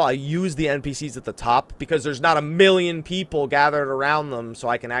Lalafell, I use the NPCs at the top because there's not a million people gathered around them so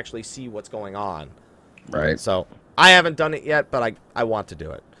I can actually see what's going on. Right. So I haven't done it yet, but I want to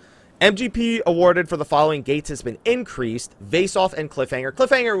do it. MGP awarded for the following gates has been increased: Vase Off and Cliffhanger.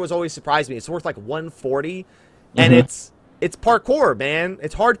 Cliffhanger was always surprised me. It's worth like 140, and it's parkour, man.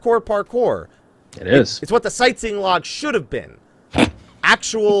 It's hardcore parkour. It is. It's what the sightseeing log should have been.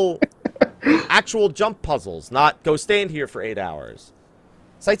 Actual jump puzzles, not go stand here for 8 hours.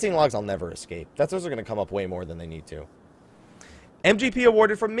 Sightseeing logs I'll never escape. Those are going to come up way more than they need to. MGP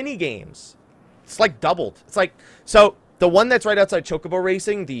awarded for mini games. It's like doubled. It's like, so the one that's right outside Chocobo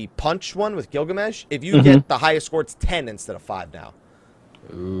Racing, the Punch one with Gilgamesh, if you get the highest score, it's 10 instead of 5 now.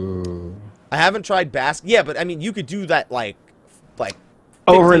 Ooh. I haven't tried Yeah, but I mean, you could do that like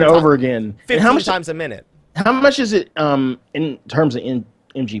over and over again. 15 times a minute. How much is it in terms of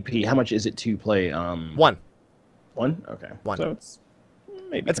MGP? How much is it to play? 1. 1? Okay. 1. So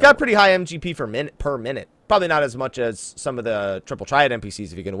it's got pretty high MGP per minute. Probably not as much as some of the Triple Triad NPCs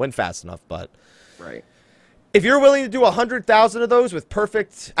if you're going to win fast enough, but right. If you're willing to do 100,000 of those with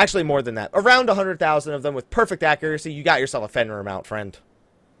perfect, actually more than that, around 100,000 of them with perfect accuracy, you got yourself a Fenrir mount, friend.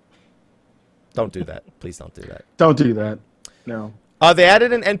 Don't do that. Please don't do that. Don't do that. No. They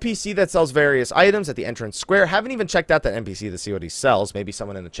added an NPC that sells various items at the entrance square. Haven't even checked out that NPC to see what he sells. Maybe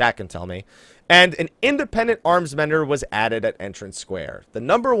someone in the chat can tell me. And an independent arms vendor was added at entrance square. The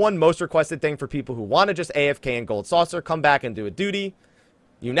 #1 most requested thing for people who want to just AFK and Gold Saucer, come back and do a duty.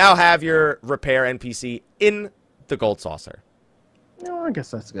 You now have your repair NPC in the Gold Saucer. No, I guess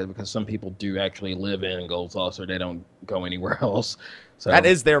that's good because some people do actually live in Gold Saucer. They don't go anywhere else. So that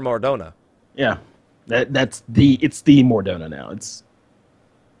is their Mordona. Yeah, it's the Mordona now.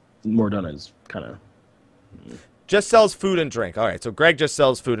 Mordona is kind of just sells food and drink. All right, so Greg just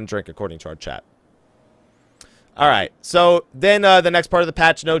sells food and drink according to our chat. All right, so then the next part of the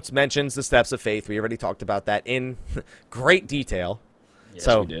patch notes mentions the steps of faith. We already talked about that in great detail. Yes,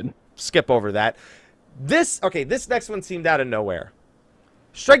 so we did. Skip over that. This next one seemed out of nowhere.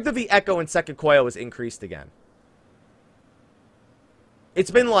 Strength of the Echo and Second Coil was increased again.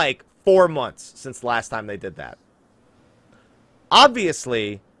 It's been like 4 months since the last time they did that.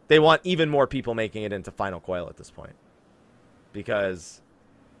 Obviously, they want even more people making it into Final Coil at this point. Because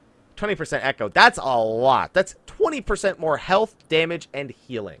 20% Echo, that's a lot. That's 20% more health, damage, and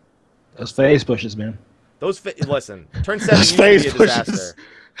healing. Those phase pushes, man. Listen, turn 7 used to be a disaster.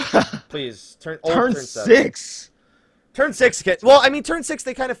 Please, turn 6. Turn 6, well, I mean, turn 6,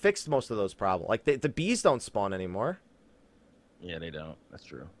 they kind of fixed most of those problems. Like, the bees don't spawn anymore. Yeah, they don't. That's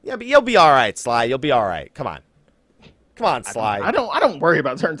true. Yeah, but you'll be all right, Sly. You'll be all right. Come on. Come on, Sly. I don't worry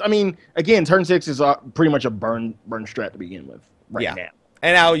about turns. I mean, again, turn 6 is pretty much a burn strat to begin with now.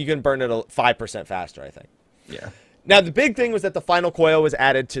 And now you can burn it 5% faster, I think. Yeah. Now, the big thing was that the Final Coil was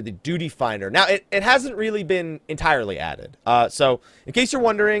added to the Duty Finder. Now, it hasn't really been entirely added. So, in case you're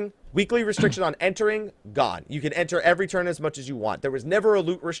wondering, weekly restriction on entering, gone. You can enter every turn as much as you want. There was never a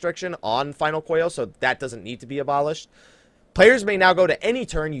loot restriction on Final Coil, so that doesn't need to be abolished. Players may now go to any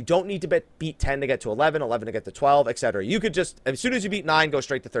turn. You don't need to beat 10 to get to 11, 11 to get to 12, etc. You could just, as soon as you beat 9, go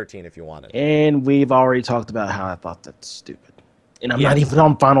straight to 13 if you wanted. And we've already talked about how I thought that's stupid. And I'm not even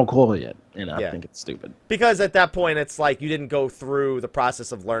on Final Coil yet, and I think it's stupid. Because at that point, it's like you didn't go through the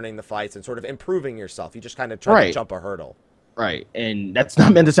process of learning the fights and sort of improving yourself. You just kind of tried to jump a hurdle. Right, and that's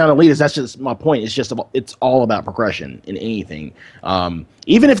not meant to sound elitist. That's just my point. It's just it's all about progression in anything.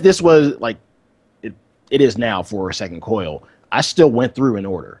 Even if this was like it is now for a second coil, I still went through in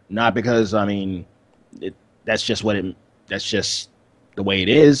order. Not because that's just the way it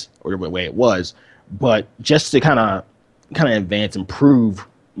is or the way it was, but just to kind of advance, improve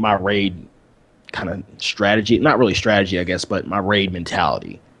my raid kind of strategy. Not really strategy, I guess, but my raid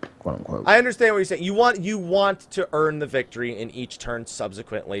mentality. Quote unquote. I understand what you're saying. You want to earn the victory in each turn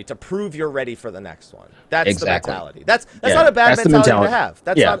subsequently to prove you're ready for the next one. That's the mentality. That's not a bad mentality to have.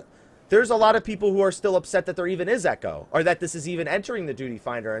 That's not. There's a lot of people who are still upset that there even is Echo, or that this is even entering the Duty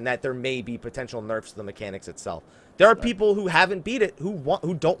Finder, and that there may be potential nerfs to the mechanics itself. There are people who haven't beat it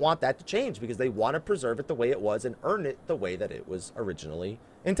who don't want that to change because they want to preserve it the way it was and earn it the way that it was originally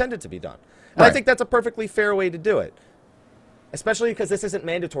intended to be done. And I think that's a perfectly fair way to do it. Especially because this isn't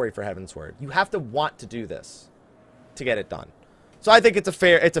mandatory for Heavensward. You have to want to do this to get it done. So I think it's a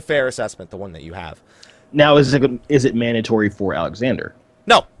fair assessment, the one that you have. Now, is it mandatory for Alexander?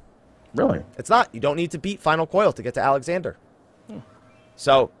 No. Really? It's not. You don't need to beat Final Coil to get to Alexander.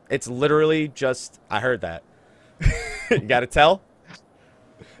 So it's literally just, I heard that. You got to tell?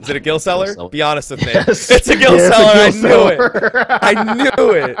 Is it a Gil Seller? Be honest with me. Yes. It's a Gil Seller. I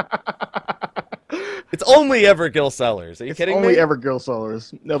knew it. It's only ever Gil Sellers. Are you kidding me? Only ever Gil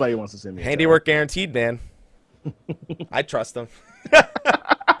Sellers. Nobody wants to send me. Handiwork guaranteed, man. I trust them.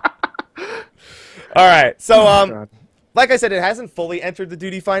 All right. So, like I said, it hasn't fully entered the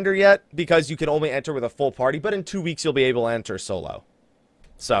Duty Finder yet because you can only enter with a full party. But in 2 weeks, you'll be able to enter solo.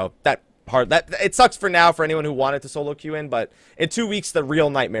 So it sucks for now for anyone who wanted to solo queue in. But in 2 weeks, the real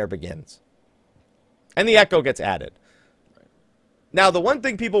nightmare begins, and the Echo gets added. Now, the one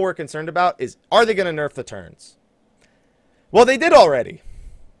thing people were concerned about is, are they going to nerf the turns? Well, they did already.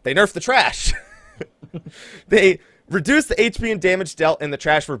 They nerfed the trash. They reduced the HP and damage dealt in the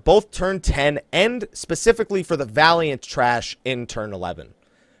trash for both turn 10 and specifically for the Valiant trash in turn 11.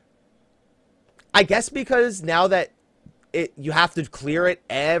 I guess because now that you have to clear it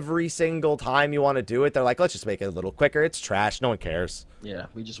every single time you want to do it, they're like, let's just make it a little quicker. It's trash. No one cares. Yeah,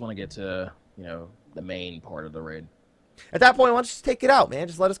 we just want to get to, the main part of the raid. At that point, why don't you just take it out, man?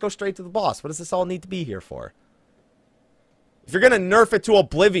 Just let us go straight to the boss. What does this all need to be here for? If you're going to nerf it to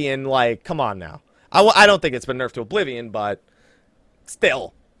Oblivion, like, come on now. I don't think it's been nerfed to Oblivion, but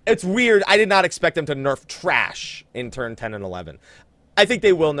still. It's weird. I did not expect them to nerf trash in turn 10 and 11. I think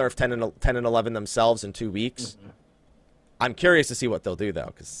they will nerf 10 and 11 themselves in 2 weeks. Mm-hmm. I'm curious to see what they'll do, though,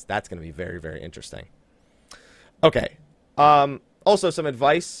 because that's going to be very, very interesting. Okay. Also, some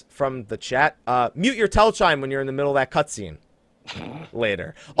advice from the chat. Mute your tell chime when you're in the middle of that cutscene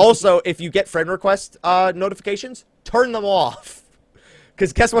later. Also, if you get friend request notifications, turn them off.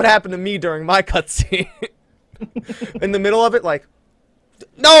 Because guess what happened to me during my cutscene? In the middle of it, like,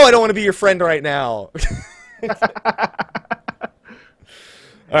 no, I don't want to be your friend right now.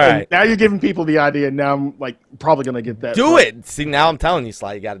 All right. And now you're giving people the idea. Now I'm like probably gonna get that. Do it. See, now I'm telling you,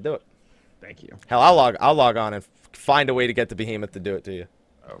 Sly, you got to do it. Thank you. Hell, I'll log on and find a way to get the behemoth to do it to you.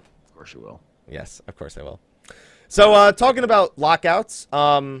 Oh, of course you will. Yes, of course I will. So, talking about lockouts,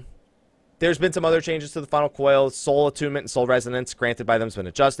 there's been some other changes to the Final Coil. Soul Attunement and Soul Resonance granted by them has been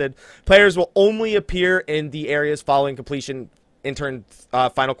adjusted. Players will only appear in the areas following completion in turn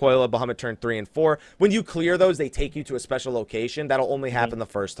Final Coil of Bahamut turn 3 and 4. When you clear those, they take you to a special location. That'll only happen the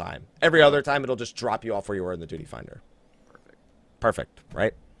first time. Every other time, it'll just drop you off where you were in the Duty Finder. Perfect,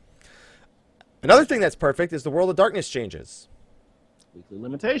 right? Another thing that's perfect is the World of Darkness changes. Weekly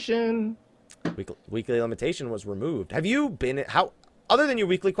limitation. Weekly limitation was removed. Have you been... Other than your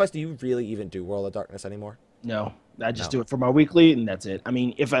weekly quest, do you really even do World of Darkness anymore? No. I just do it for my weekly, and that's it. I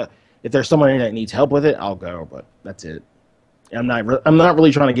mean, if there's someone that needs help with it, I'll go, but that's it. I'm not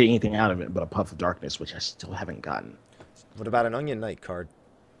really trying to get anything out of it but a Puff of Darkness, which I still haven't gotten. What about an Onion Knight card?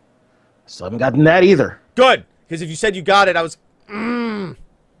 Still haven't gotten that either. Good, because if you said you got it, I was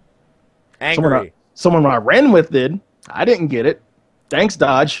angry. Someone I ran with did. I didn't get it. Thanks,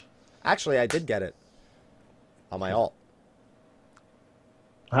 Dodge. Actually, I did get it on my alt.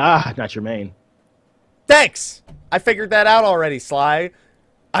 Ah, not your main. Thanks! I figured that out already, Sly.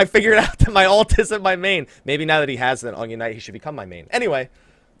 I figured out that my alt isn't my main. Maybe now that he has an Onion Knight, he should become my main. Anyway.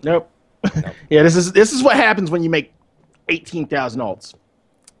 Nope. Yeah, this is what happens when you make 18,000 alts.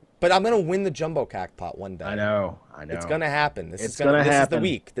 But I'm gonna win the jumbo cackpot one day. I know. It's gonna happen. This is the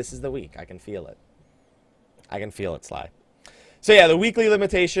week. This is the week. I can feel it. I can feel it, Sly. So yeah, the weekly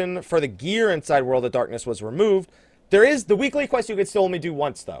limitation for the gear inside World of Darkness was removed. There is the weekly quest you could still only do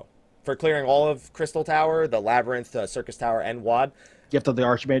once though, for clearing all of Crystal Tower, the Labyrinth, Circus Tower, and WAD. Gift of the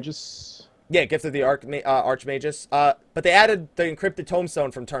Archmagus. Yeah, Gift of the Archmagus. But they added the encrypted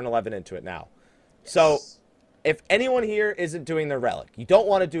tombstone from turn 11 into it now. Yes. So if anyone here isn't doing their relic, you don't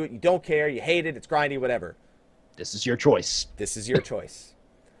want to do it, you don't care, you hate it, it's grindy, whatever. This is your choice. This is your choice.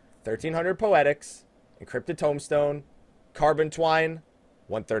 1300 Poetics, encrypted tombstone, carbon twine,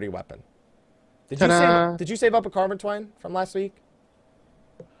 130 weapon. Did you save up a carbon twine from last week?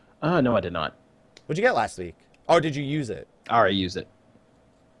 No, I did not. What'd you get last week? Or did you use it? I already used it.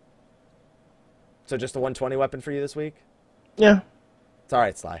 So just a 120 weapon for you this week? Yeah. It's all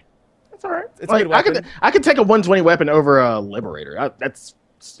right, Sly. It's all right. It's a good weapon. I could take a 120 weapon over a Liberator. It's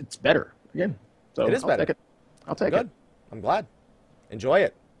better. Again. So it is better. I'll take Good. it. I'm glad. Enjoy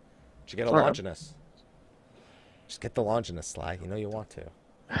it. Should get a Longinus. Just get the Longinus, Sly. You know you want to.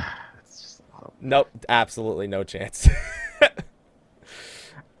 Nope. Absolutely no chance.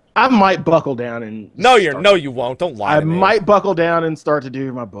 I might buckle down and... No, you won't. Don't lie to me. I might buckle down and start to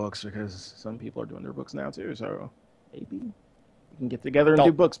do my books because some people are doing their books now too. So maybe we can get together and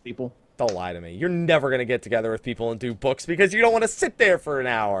do books, people. Don't lie to me. You're never going to get together with people and do books because you don't want to sit there for an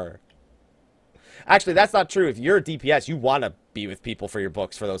hour. Actually, that's not true. If you're a DPS, you want to be with people for your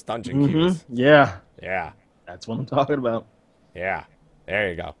books for those dungeon queues. Yeah. Yeah. That's what I'm talking about. Yeah. There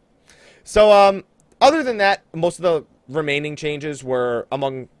you go. So, other than that, most of the remaining changes were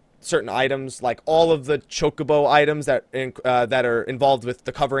among certain items, like all of the chocobo items that are involved with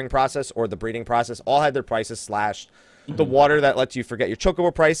the covering process or the breeding process, all had their prices slashed. The water that lets you forget your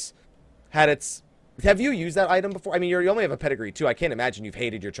chocobo price had its... Have you used that item before? I mean, you only have a pedigree 2. I can't imagine you've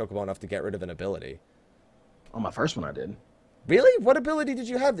hated your chocobo enough to get rid of an ability. On my first one, I did. Really? What ability did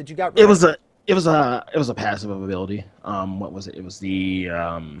you have that you got rid of? It was a passive ability. What was it? It was the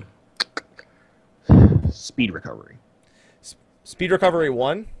speed recovery. Speed recovery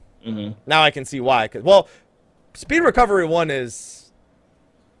 1? Mm-hmm. Now I can see why. Well, speed recovery 1 is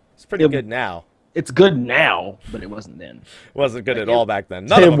pretty good now. It's good now, but it wasn't then. It wasn't good at all back then.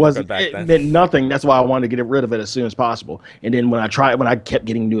 None of them were good back then. It meant nothing. That's why I wanted to get rid of it as soon as possible. And then when I kept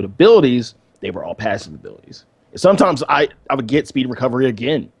getting new abilities, they were all passive abilities. Sometimes I would get speed recovery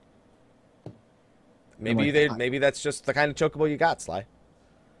again. Maybe that's just the kind of chocobo you got, Sly.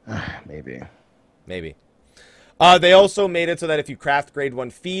 Maybe. They also made it so that if you craft grade 1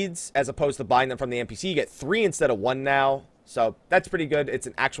 feeds, as opposed to buying them from the NPC, you get 3 instead of 1 now. So that's pretty good. It's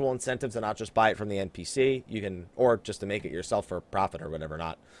an actual incentive to not just buy it from the NPC. You can, or just to make it yourself for profit or whatever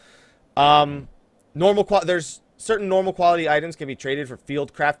not. There's certain normal quality items can be traded for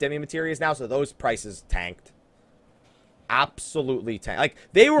field craft demi materials now, so those prices tanked. Absolutely tanked. Like,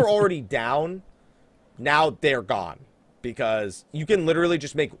 they were already down. Now they're gone. Because you can literally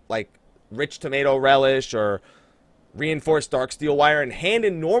just make, like, rich tomato relish or reinforced dark steel wire and hand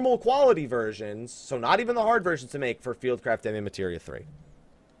in normal quality versions, so not even the hard versions to make for Fieldcraft Demi Materia 3.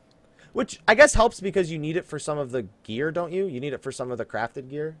 Which I guess helps because you need it for some of the gear, don't you? You need it for some of the crafted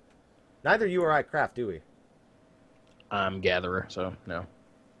gear. Neither you or I craft, do we? I'm gatherer, so no.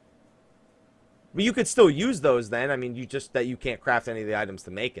 But you could still use those then. I mean, you can't craft any of the items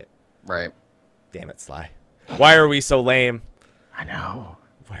to make it. Right. Damn it, Sly. Why are we so lame? I know.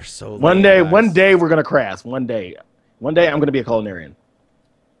 We're so lame. One day we're gonna craft. One day I'm gonna be a culinarian.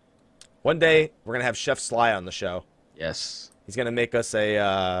 One day we're gonna have Chef Sly on the show. Yes. He's gonna make us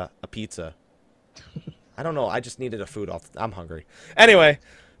a pizza. I don't know. I just needed a food I'm hungry. Anyway,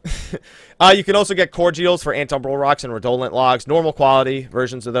 you can also get cordials for antumbral rocks and redolent logs. Normal quality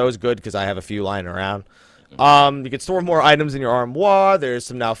versions of those, good because I have a few lying around. You can store more items in your armoire. There's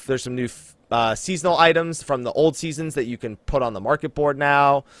some new seasonal items from the old seasons that you can put on the market board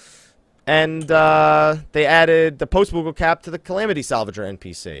now. And they added the post-Moogle cap to the Calamity Salvager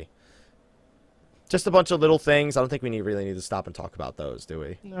NPC. Just a bunch of little things. I don't think we really need to stop and talk about those, do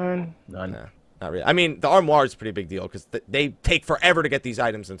we? None. Nah, not really. I mean, the armoire is a pretty big deal because they take forever to get these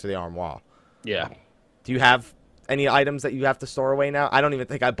items into the armoire. Yeah. Do you have any items that you have to store away now? I don't even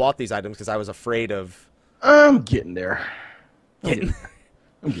think I bought these items because I was afraid of... I'm getting there. I'm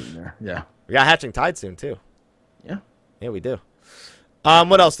getting there. Yeah. We got Hatching Tide soon, too. Yeah. Yeah, we do.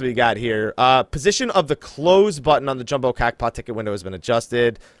 What else do we got here? Position of the close button on the Jumbo Cackpot ticket window has been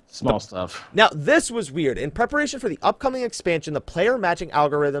adjusted. Small stuff. Now, this was weird. In preparation for the upcoming expansion, the player matching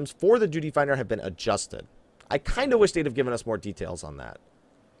algorithms for the Duty Finder have been adjusted. I kind of wish they'd have given us more details on that.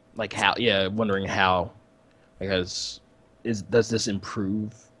 Like how? Yeah, wondering how. Because does this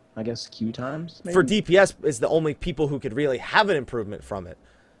improve I guess Q times maybe? For DPS is the only people who could really have an improvement from it.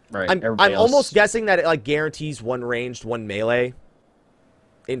 Right. I'm almost guessing that it like guarantees one ranged, one melee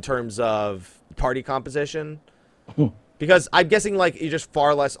in terms of party composition. Because I'm guessing like you're just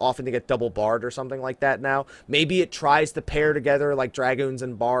far less often to get double bard or something like that now. Maybe it tries to pair together like dragoons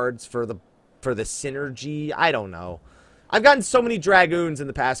and bards for the synergy. I don't know. I've gotten so many dragoons in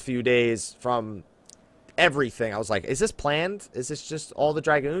the past few days from everything. I was like, is this planned? Is this just all the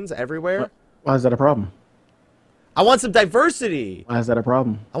dragoons everywhere? Why is that a problem? I want some diversity. Why is that a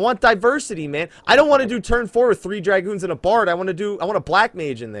problem? I want diversity, man. I don't want to do turn 4 with 3 dragoons and a bard. I want a black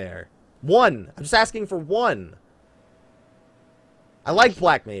mage in there. One. I'm just asking for one. I like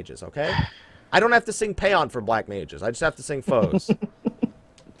black mages, okay? I don't have to sing Payon for black mages. I just have to sing foes.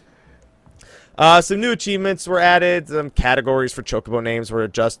 Some new achievements were added. Some categories for chocobo names were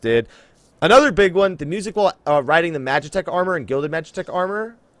adjusted. Another big one, the music while riding the Magitech armor and Gilded Magitech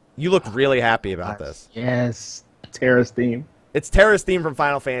armor. You look really happy about this. Yes. Terra's theme. It's Terra's theme from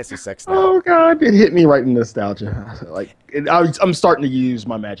Final Fantasy VI now. Oh god, it hit me right in nostalgia. Like I'm starting to use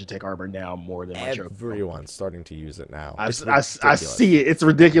my Magitech armor now more than my chocobo. Everyone's starting to use it now. I see it. It's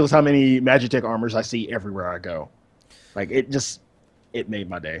ridiculous how many Magitech armors I see everywhere I go. Like it made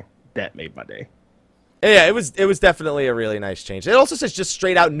my day. That made my day. Yeah, it was definitely a really nice change. It also says just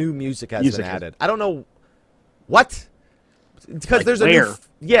straight out new music has been added. I don't know what. Because like there's a new,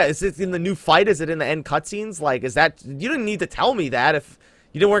 is it in the new fight? Is it in the end cutscenes? Like, is that, you didn't need to tell me that if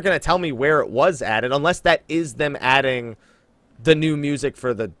you weren't going to tell me where it was added, unless that is them adding the new music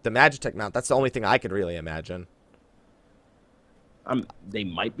for the Magitech mount. That's the only thing I could really imagine. They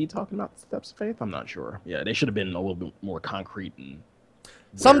might be talking about Steps of Faith. I'm not sure. Yeah, they should have been a little bit more concrete. And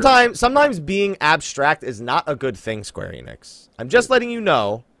sometimes being abstract is not a good thing, Square Enix. I'm just letting you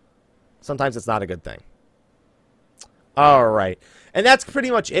know. Sometimes it's not a good thing. All right, and that's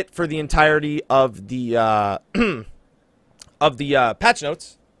pretty much it for the entirety of the patch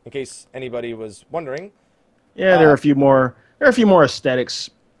notes. In case anybody was wondering. Yeah, there are a few more. There are a few more aesthetics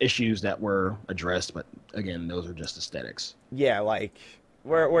issues that were addressed, but again, those are just aesthetics. Yeah, like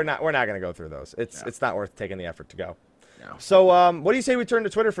we're not gonna go through those. It's not worth taking the effort to go. No. So what do you say we turn to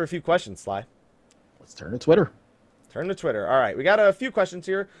Twitter for a few questions, Sly? Let's turn to Twitter. Turn to Twitter. All right, we got a few questions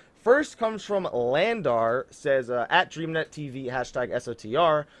here. First comes from Landar, says, at DreamNetTV,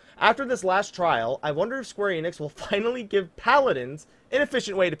 #SOTR. After this last trial, I wonder if Square Enix will finally give Paladins an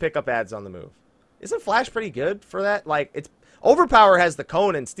efficient way to pick up ads on the move. Isn't Flash pretty good for that? Like, it's Overpower has the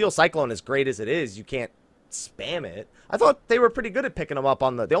cone, and Steel Cyclone, as great as it is, you can't spam it. I thought they were pretty good at picking them up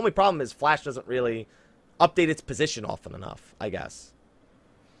on the... The only problem is Flash doesn't really update its position often enough, I guess.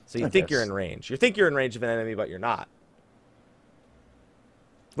 So you think you're in range. You think you're in range of an enemy, but you're not.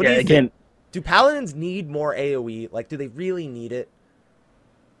 What do you think? Do Paladins need more AoE? Like, do they really need it?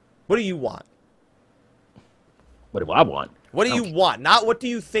 What do you want? What do I want? What do you want? Not what do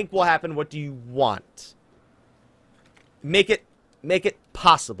you think will happen. What do you want? Make it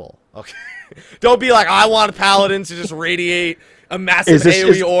possible. Okay. Don't be like, I want Paladins to just radiate a massive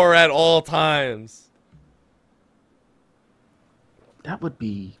AoE aura at all times. That would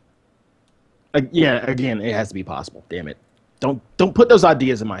be... yeah, again, it has to be possible. Damn it. Don't put those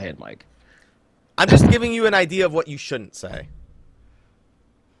ideas in my head, Mike. I'm just giving you an idea of what you shouldn't say.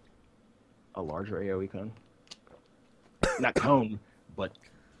 A larger AoE cone? Not cone, but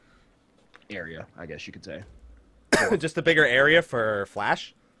area, I guess you could say. Just a bigger area for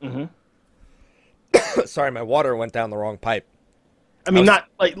Flash? Mm-hmm. Sorry, my water went down the wrong pipe. I mean, not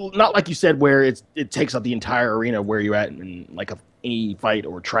like you said, where it takes up the entire arena where you're at in like any fight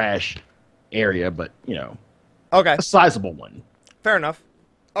or trash area, but you know. Okay. A sizable one. Fair enough.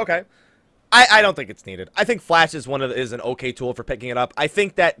 Okay. I don't think it's needed. I think Flash is an okay tool for picking it up. I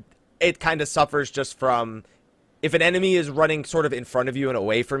think that it kind of suffers just from if an enemy is running sort of in front of you and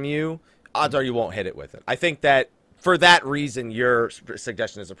away from you, odds are you won't hit it with it. I think that for that reason, your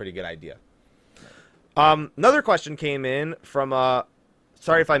suggestion is a pretty good idea. Another question came in from,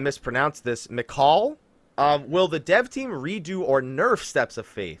 sorry if I mispronounced this, McCall. Will the dev team redo or nerf Steps of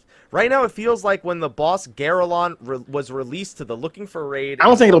Faith? Right now, it feels like when the boss Garelon was released to the Looking for Raid. I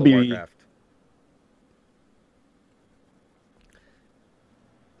don't think it'll be. Warcraft.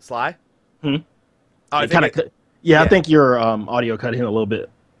 Sly? Oh, I think your audio cut in a little bit.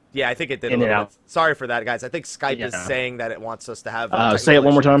 Yeah, I think it did a little bit. Sorry for that, guys. I think Skype is saying that it wants us to have. Say it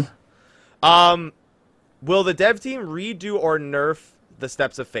one more time. Will the dev team redo or nerf the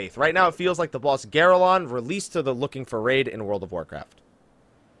Steps of Faith? Right now, it feels like the boss Garelon released to the Looking for Raid in World of Warcraft.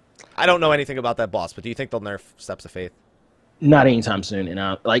 I don't know anything about that boss, but do you think they'll nerf Steps of Faith? Not anytime soon.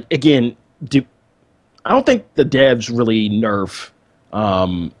 And again, I don't think the devs really nerf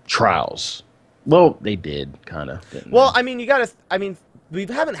trials. Well, they did kind of. Well, I mean, we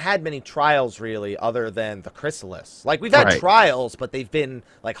haven't had many trials really, other than the Chrysalis. Like we've had trials, but they've been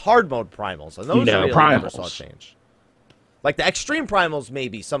like hard mode primals, and those really never saw change. Like the extreme primals,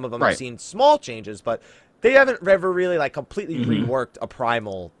 maybe some of them have seen small changes, but they haven't ever really like completely reworked a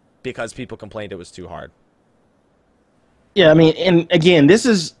primal because people complained it was too hard. Yeah, I mean, and again, this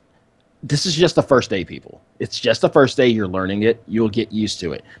is just the first day, people. It's just the first day you're learning it. You'll get used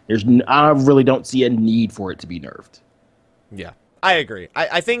to it. I really don't see a need for it to be nerfed. Yeah, I agree.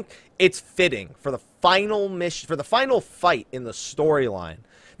 I think it's fitting for the final mission, for the final fight in the storyline,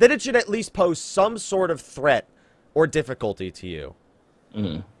 that it should at least pose some sort of threat or difficulty to you.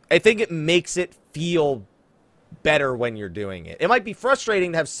 I think it makes it feel better when you're doing it. It might be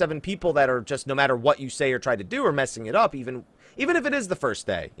frustrating to have 7 people that are just, no matter what you say or try to do, are messing it up, even if it is the first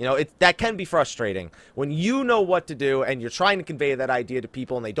day. You know, that can be frustrating when you know what to do and you're trying to convey that idea to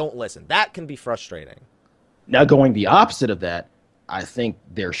people and they don't listen. That can be frustrating. Now, going the opposite of that, I think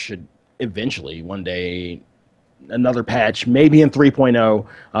there should eventually, one day, another patch, maybe in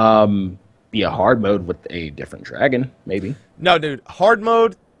 3.0, be a hard mode with a different dragon, maybe. No, dude. Hard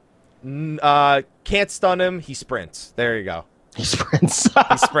mode, can't stun him. He sprints. There you go. He sprints.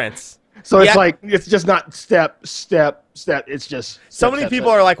 He sprints. So it's like, it's just not step. It's just so many people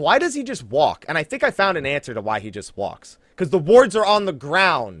are like, why does he just walk? And I think I found an answer to why he just walks. Because the wards are on the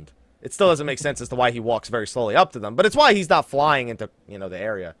ground. It still doesn't make sense as to why he walks very slowly up to them. But it's why he's not flying into, the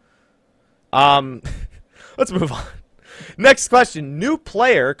area. Let's move on. Next question. New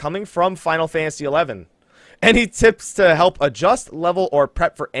player coming from Final Fantasy XI. Any tips to help adjust, level, or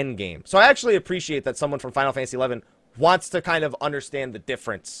prep for endgame? So I actually appreciate that someone from Final Fantasy XI wants to kind of understand the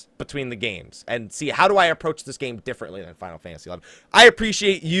difference between the games and see, how do I approach this game differently than Final Fantasy XI? I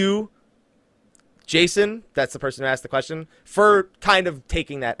appreciate you, Jason, that's the person who asked the question, for kind of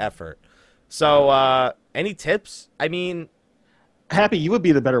taking that effort. So, any tips? I mean, Happy, you would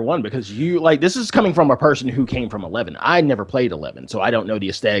be the better one, because this is coming from a person who came from 11. I never played 11, so I don't know the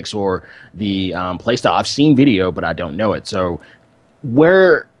aesthetics or the playstyle. I've seen video, but I don't know it. So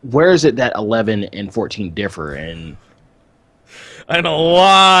where is it that 11 and 14 differ? And in a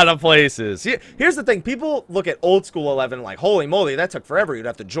lot of places. Here's the thing. People look at old school 11 like, holy moly, that took forever. You'd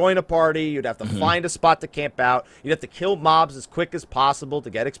have to join a party. You'd have to find a spot to camp out. You'd have to kill mobs as quick as possible to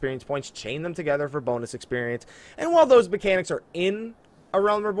get experience points, chain them together for bonus experience. And while those mechanics are in A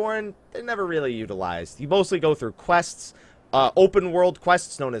Realm Reborn, they're never really utilized. You mostly go through quests, open world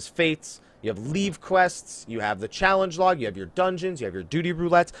quests known as fates. You have leave quests. You have the challenge log. You have your dungeons. You have your duty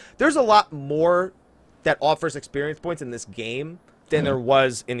roulettes. There's a lot more that offers experience points in this game than there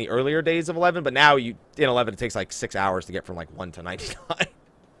was in the earlier days of 11, but now in 11 it takes like 6 hours to get from like 1 to 99.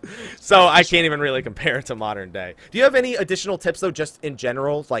 So I can't even really compare it to modern day. Do you have any additional tips though, just in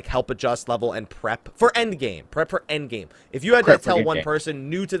general, like help adjust, level, and prep for endgame? Prep for endgame. If you had to tell one person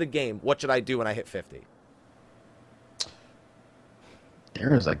new to the game, what should I do when I hit 50?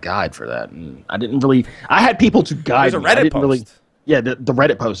 There is a guide for that, and I had people to guide me. There's a Reddit post. Yeah, the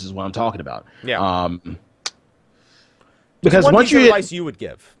Reddit post is what I'm talking about. Yeah. Because one piece of advice you would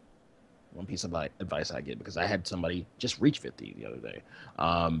give. One piece of advice I give, because I had somebody just reach 50 the other day.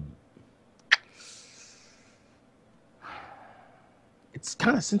 It's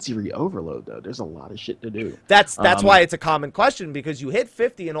kind of sensory overload, though. There's a lot of shit to do. That's why it's a common question, because you hit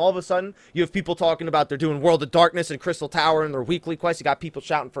 50 and all of a sudden you have people talking about they're doing World of Darkness and Crystal Tower and their weekly quests. You got people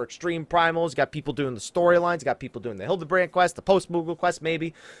shouting for extreme primals. You got people doing the storylines. You got people doing the Hildebrand quest, the post-Moogle quest,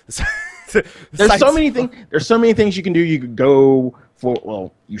 maybe. There's so many things. There's so many things you can do. You could go for.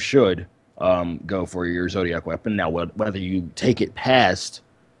 Well, you should go for your Zodiac weapon. Now, whether you take it past.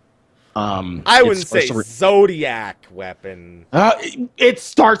 I wouldn't say Zodiac weapon. It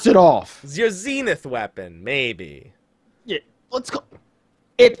starts it off. Your Zenith weapon, maybe. Yeah, let's go.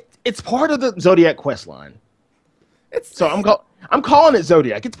 It's part of the Zodiac quest line. I'm calling it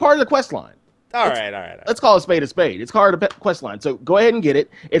Zodiac. It's part of the quest line. All right. Let's call a spade a spade. It's part of the quest line. So go ahead and get it.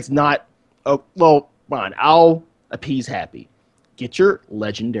 It's not. Oh, well, fine. I'll appease Happy. Get your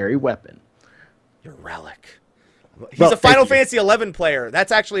legendary weapon. Your relic. He's a Final Fantasy XI player.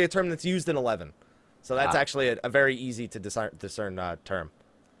 That's actually a term that's used in 11. So that's actually a very easy to discern term.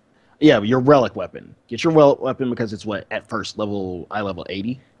 Yeah, your relic weapon. Get your relic weapon, because it's at first level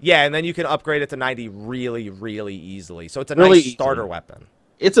 80? Yeah, and then you can upgrade it to 90 really, really easily. So it's a nice starter weapon.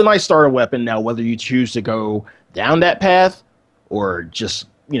 It's a nice starter weapon. Now, whether you choose to go down that path or just,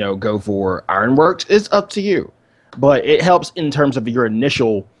 go for Ironworks, it's up to you. But it helps in terms of your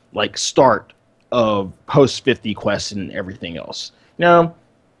initial, start of post-50 quests and everything else.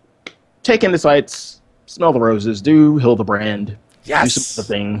 Take in the sights, smell the roses, do Hildebrand. Yes. Do some other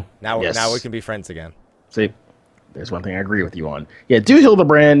thing. Now Yes. now we can be friends again. See, there's one thing I agree with you on. Yeah, do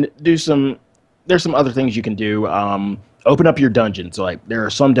Hildebrand. There's some other things you can do. Open up your dungeons. So, like, there are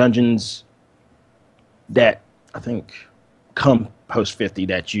some dungeons that I think come post 50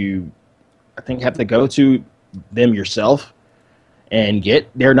 that you, I think, have to go to them yourself and get.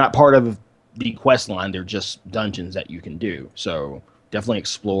 They're not part of the quest line. They're just dungeons that you can do. So definitely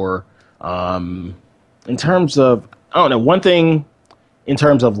explore. In terms of, I don't know, one thing in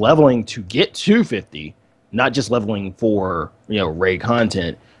terms of leveling to get to 50, not just leveling for, raid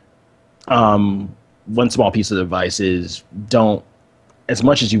content. One small piece of advice is don't, as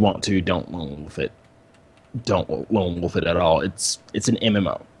much as you want to, don't lone wolf it. Don't lone wolf it at all. It's an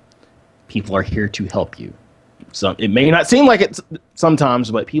MMO. People are here to help you. So it may not seem like it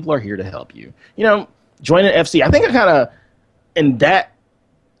sometimes, but people are here to help you. Join an FC. I think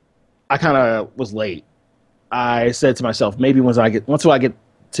I kind of was late. I said to myself, maybe once I get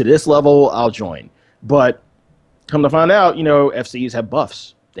to this level, I'll join. But come to find out, FCs have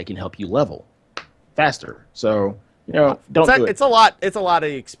buffs. They can help you level faster. So, don't do it. It's a lot of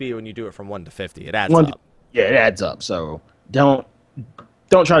XP when you do it from 1 to 50. It adds up. Yeah, it adds up. So don't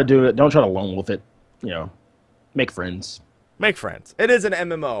try to do it. Don't try to lone wolf it. Make friends. Make friends. It is an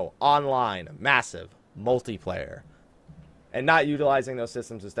MMO, online, massive, multiplayer. And not utilizing those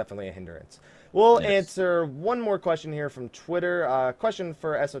systems is definitely a hindrance. We'll answer one more question here from Twitter. Question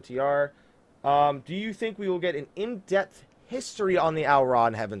for SOTR. Do you think we will get an in-depth history on the Au Ra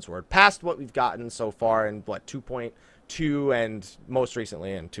and Heavensward, past what we've gotten so far in, 2.2 and most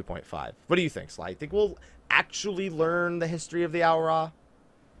recently in 2.5? What do you think, Sly? Think we'll actually learn the history of the Au Ra?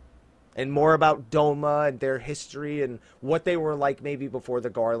 And more about Doma and their history and what they were like maybe before the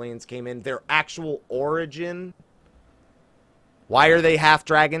Garleans came in, their actual origin? Why are they half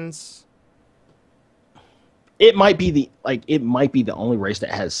dragons? It might be the only race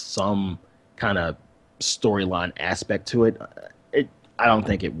that has some kind of storyline aspect to it. I don't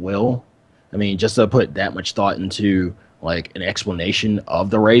think it will. I mean, just to put that much thought into like an explanation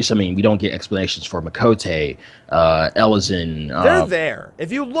of the race. I mean, we don't get explanations for Makote, Elizin. They're there.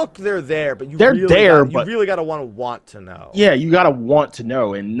 If you look, they're there. But you really got to want to know. Yeah, you got to want to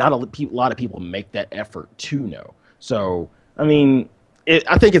know, and not a lot of people make that effort to know. So, I mean,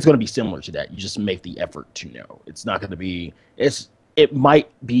 I think it's going to be similar to that. You just make the effort to know. It's not going to be. It might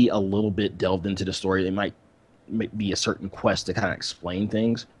be a little bit delved into the story. It might be a certain quest to kind of explain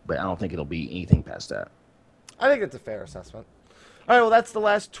things, but I don't think it'll be anything past that. I think that's a fair assessment. All right, well, that's the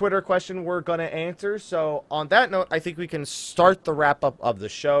last Twitter question we're going to answer. So on that note, I think we can start the wrap-up of the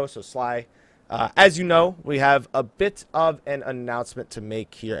show. So, Sly, as you know, we have a bit of an announcement to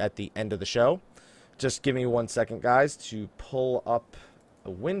make here at the end of the show. Just give me 1 second, guys, to pull up the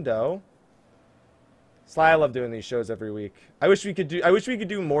window. Sly, I love doing these shows every week. I wish we could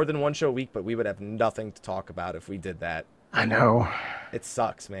do more than one show a week, but we would have nothing to talk about if we did that. I know. It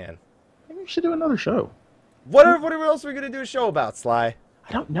sucks, man. Maybe we should do another show. What else are we going to do a show about, Sly?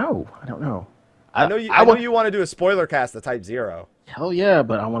 I don't know. I know you want to do a spoiler cast of Type 0. Hell yeah,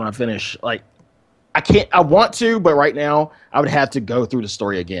 but I want to finish. Like, I want to, but right now I would have to go through the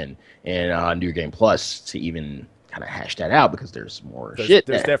story again in New Game Plus to even kind of hash that out because there's more shit.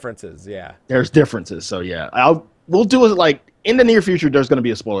 There's differences, yeah. There's differences, so yeah. We'll do it like in the near future. There's going to be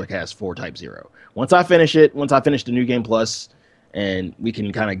a spoiler cast for Type 0. Once I finish the New Game Plus, and we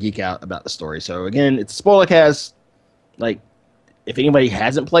can kind of geek out about the story. So again, it's a spoiler cast. Like, if anybody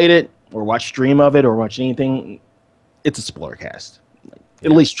hasn't played it or watched stream of it or watched anything, it's a spoiler cast. Like,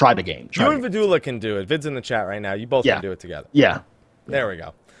 at least try the game. You and Vidula can do it. Vid's in the chat right now. You both can do it together. Yeah. There we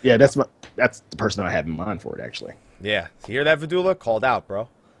go. Yeah, that's the person I have in mind for it, actually. Yeah. You hear that, Vidula? Called out, bro.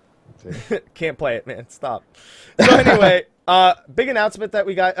 Can't play it, man. Stop. So anyway, big announcement that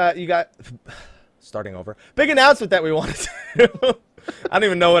we got. Starting over. Big announcement that we wanted to do. I don't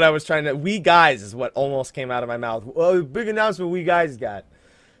even know what I was trying to. We guys is what almost came out of my mouth. Oh, big announcement we guys got.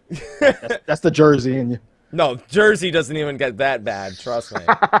 that's the Jersey in you. No, Jersey doesn't even get that bad. Trust me.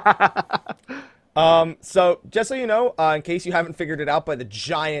 So just so you know, in case you haven't figured it out by the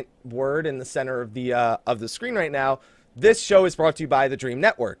giant word in the center of the screen right now, this show is brought to you by the Dream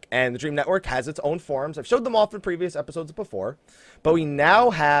Network, and the Dream Network has its own forums. I've showed them off in previous episodes before, but we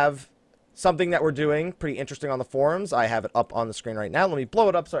now have something that we're doing pretty interesting on the forums. I have it up on the screen right now. Let me blow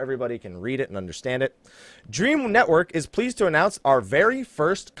it up so everybody can read it and understand it. Dream Network is pleased to announce our very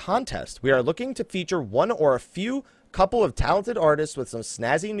first contest. We are looking to feature one or a few couple of talented artists with some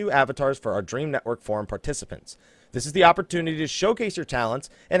snazzy new avatars for our Dream Network forum participants. This is the opportunity to showcase your talents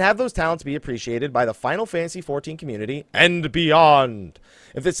and have those talents be appreciated by the Final Fantasy XIV community and beyond.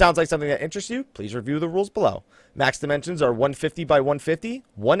 If this sounds like something that interests you, please review the rules below. Max dimensions are 150 by 150,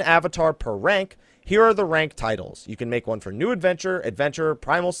 one avatar per rank. Here are the rank titles. You can make one for New Adventurer, Adventurer,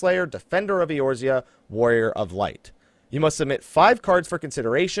 Primal Slayer, Defender of Eorzea, Warrior of Light. You must submit 5 cards for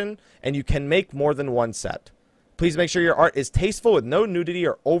consideration, and you can make more than one set. Please make sure your art is tasteful with no nudity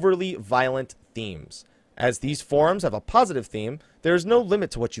or overly violent themes. As these forums have a positive theme, there is no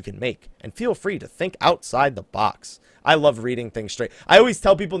limit to what you can make, and feel free to think outside the box. I love reading things straight. I always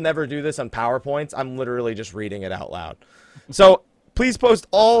tell people never do this on PowerPoints. I'm literally just reading it out loud. So please post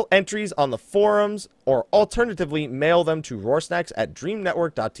all entries on the forums, or alternatively mail them to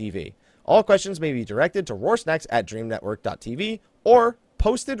roarsnacks@dreamnetwork.tv. All questions may be directed to roarsnacks@dreamnetwork.tv or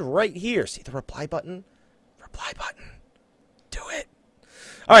posted right here. See the reply button? Reply button. Do it.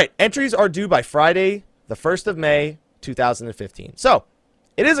 All right, entries are due by Friday, the 1st of May, 2015. So,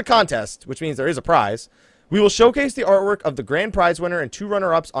 it is a contest, which means there is a prize. We will showcase the artwork of the grand prize winner and 2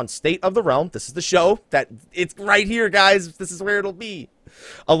 runner-ups on State of the Realm. This is the show. It's right here, guys. This is where it'll be.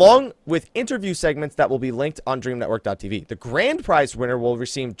 Along with interview segments that will be linked on DreamNetwork.tv. The grand prize winner will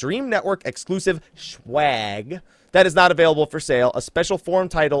receive Dream Network exclusive swag that is not available for sale, a special forum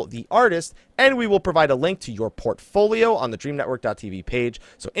title, The Artist, and we will provide a link to your portfolio on the DreamNetwork.tv page,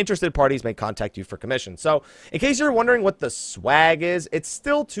 so interested parties may contact you for commission. So, in case you're wondering what the swag is, it's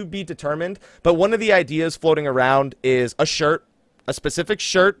still to be determined, but one of the ideas floating around is a shirt, a specific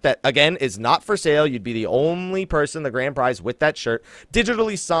shirt that, again, is not for sale. You'd be the only person, the grand prize, with that shirt,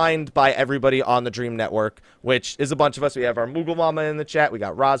 digitally signed by everybody on the Dream Network, which is a bunch of us. We have our Moogle Mama in the chat. We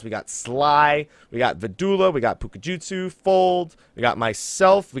got Roz. We got Sly. We got Vidula. We got Pukajutsu, Fold. We got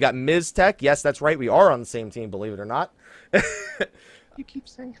myself. We got Ms. Tech. Yes, that's right. We are on the same team, believe it or not. You keep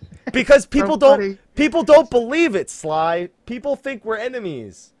saying because people don't believe it, Sly. People think we're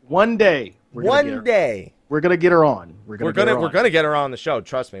enemies. One day. One day. We're gonna get her on. We're gonna get her on the show.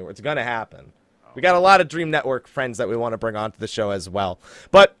 Trust me, it's gonna happen. We got a lot of Dream Network friends that we want to bring onto the show as well.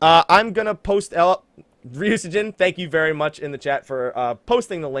 But I'm gonna post Ryusujin, thank you very much in the chat for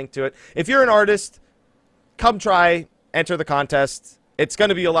posting the link to it. If you're an artist, come try, enter the contest. It's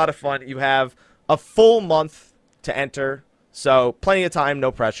gonna be a lot of fun. You have a full month to enter, so plenty of time, no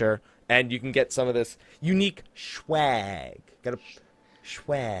pressure, and you can get some of this unique swag.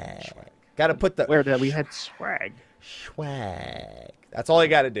 Swag. Gotta put the... Where did we had swag? Swag. That's all you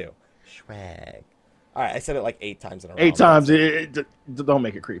gotta do. Swag. Alright, I said it like 8 times in a row. 8 times. Don't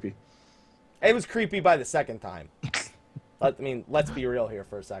make it creepy. It was creepy by the second time. Let's be real here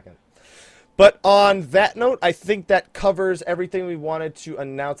for a second. But on that note, I think that covers everything we wanted to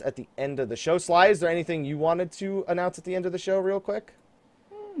announce at the end of the show. Sly, is there anything you wanted to announce at the end of the show real quick?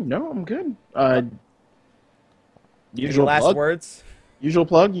 No, I'm good. Usual last words? Usual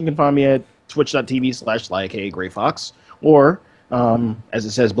plug, you can find me at twitch.tv/SlyAKAGrayFox, or, as it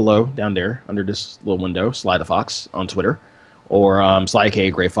says below, down there, under this little window, Sly the Fox on Twitter, or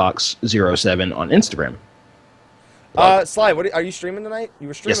SlyAKAGrayFox07 on Instagram. Sly, are you streaming tonight? You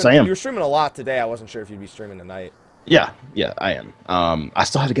were streaming. Yes, I am. You were streaming a lot today. I wasn't sure if you'd be streaming tonight. Yeah, I am. I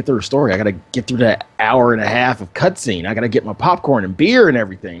still have to get through the story. I got to get through that hour and a half of cutscene. I got to get my popcorn and beer and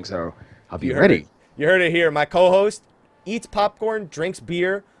everything, so I'll be ready. You heard it here. My co-host eats popcorn, drinks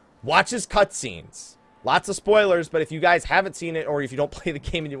beer, watches cutscenes. Lots of spoilers, but if you guys haven't seen it, or if you don't play the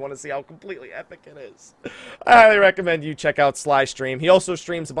game and you want to see how completely epic it is, I highly recommend you check out Sly's stream. He also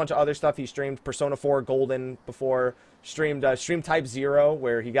streams a bunch of other stuff. He streamed Persona 4 Golden before, streamed Stream Type 0,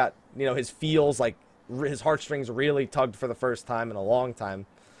 where he got, his feels like his heartstrings really tugged for the first time in a long time.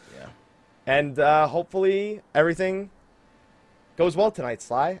 Yeah. And hopefully everything goes well tonight,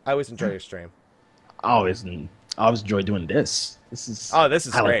 Sly. I always enjoy your stream. I always enjoy doing this. This is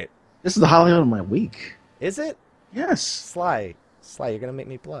great. This is the highlight of my week. Is it? Yes. Sly, you're gonna make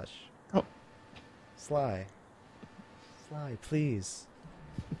me blush. Oh. Sly, please.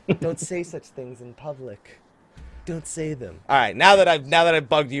 Don't say such things in public. Don't say them. All right, now that I've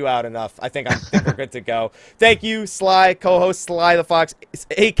bugged you out enough, I think we're good to go. Thank you, Sly, co-host Sly the Fox,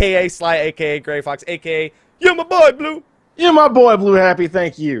 aka Sly, aka Gray Fox, aka you're my boy, Blue. You're my boy, Blue Happy.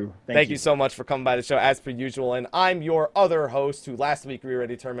 Thank you. Thank you so much for coming by the show as per usual. And I'm your other host, who last week we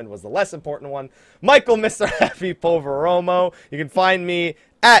already determined was the less important one, Michael Mr. Happy Poveromo. You can find me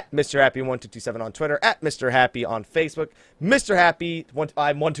at Mr. Happy 1227 on Twitter, at Mr. Happy on Facebook, Mr. Happy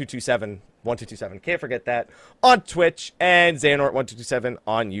 1227, can't forget that, on Twitch, and Xehanort 1227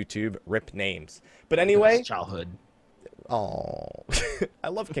 on YouTube. Rip names. But anyway, childhood. Oh, I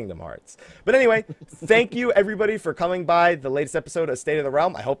love Kingdom Hearts. But anyway, thank you everybody for coming by the latest episode of State of the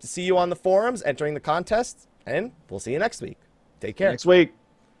Realm. I hope to see you on the forums entering the contest. And we'll see you next week. Take care. Next week.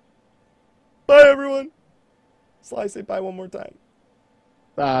 Bye, everyone. Sly, say bye one more time.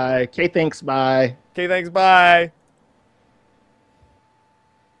 Bye. Okay, thanks. Bye. Okay, thanks. Bye.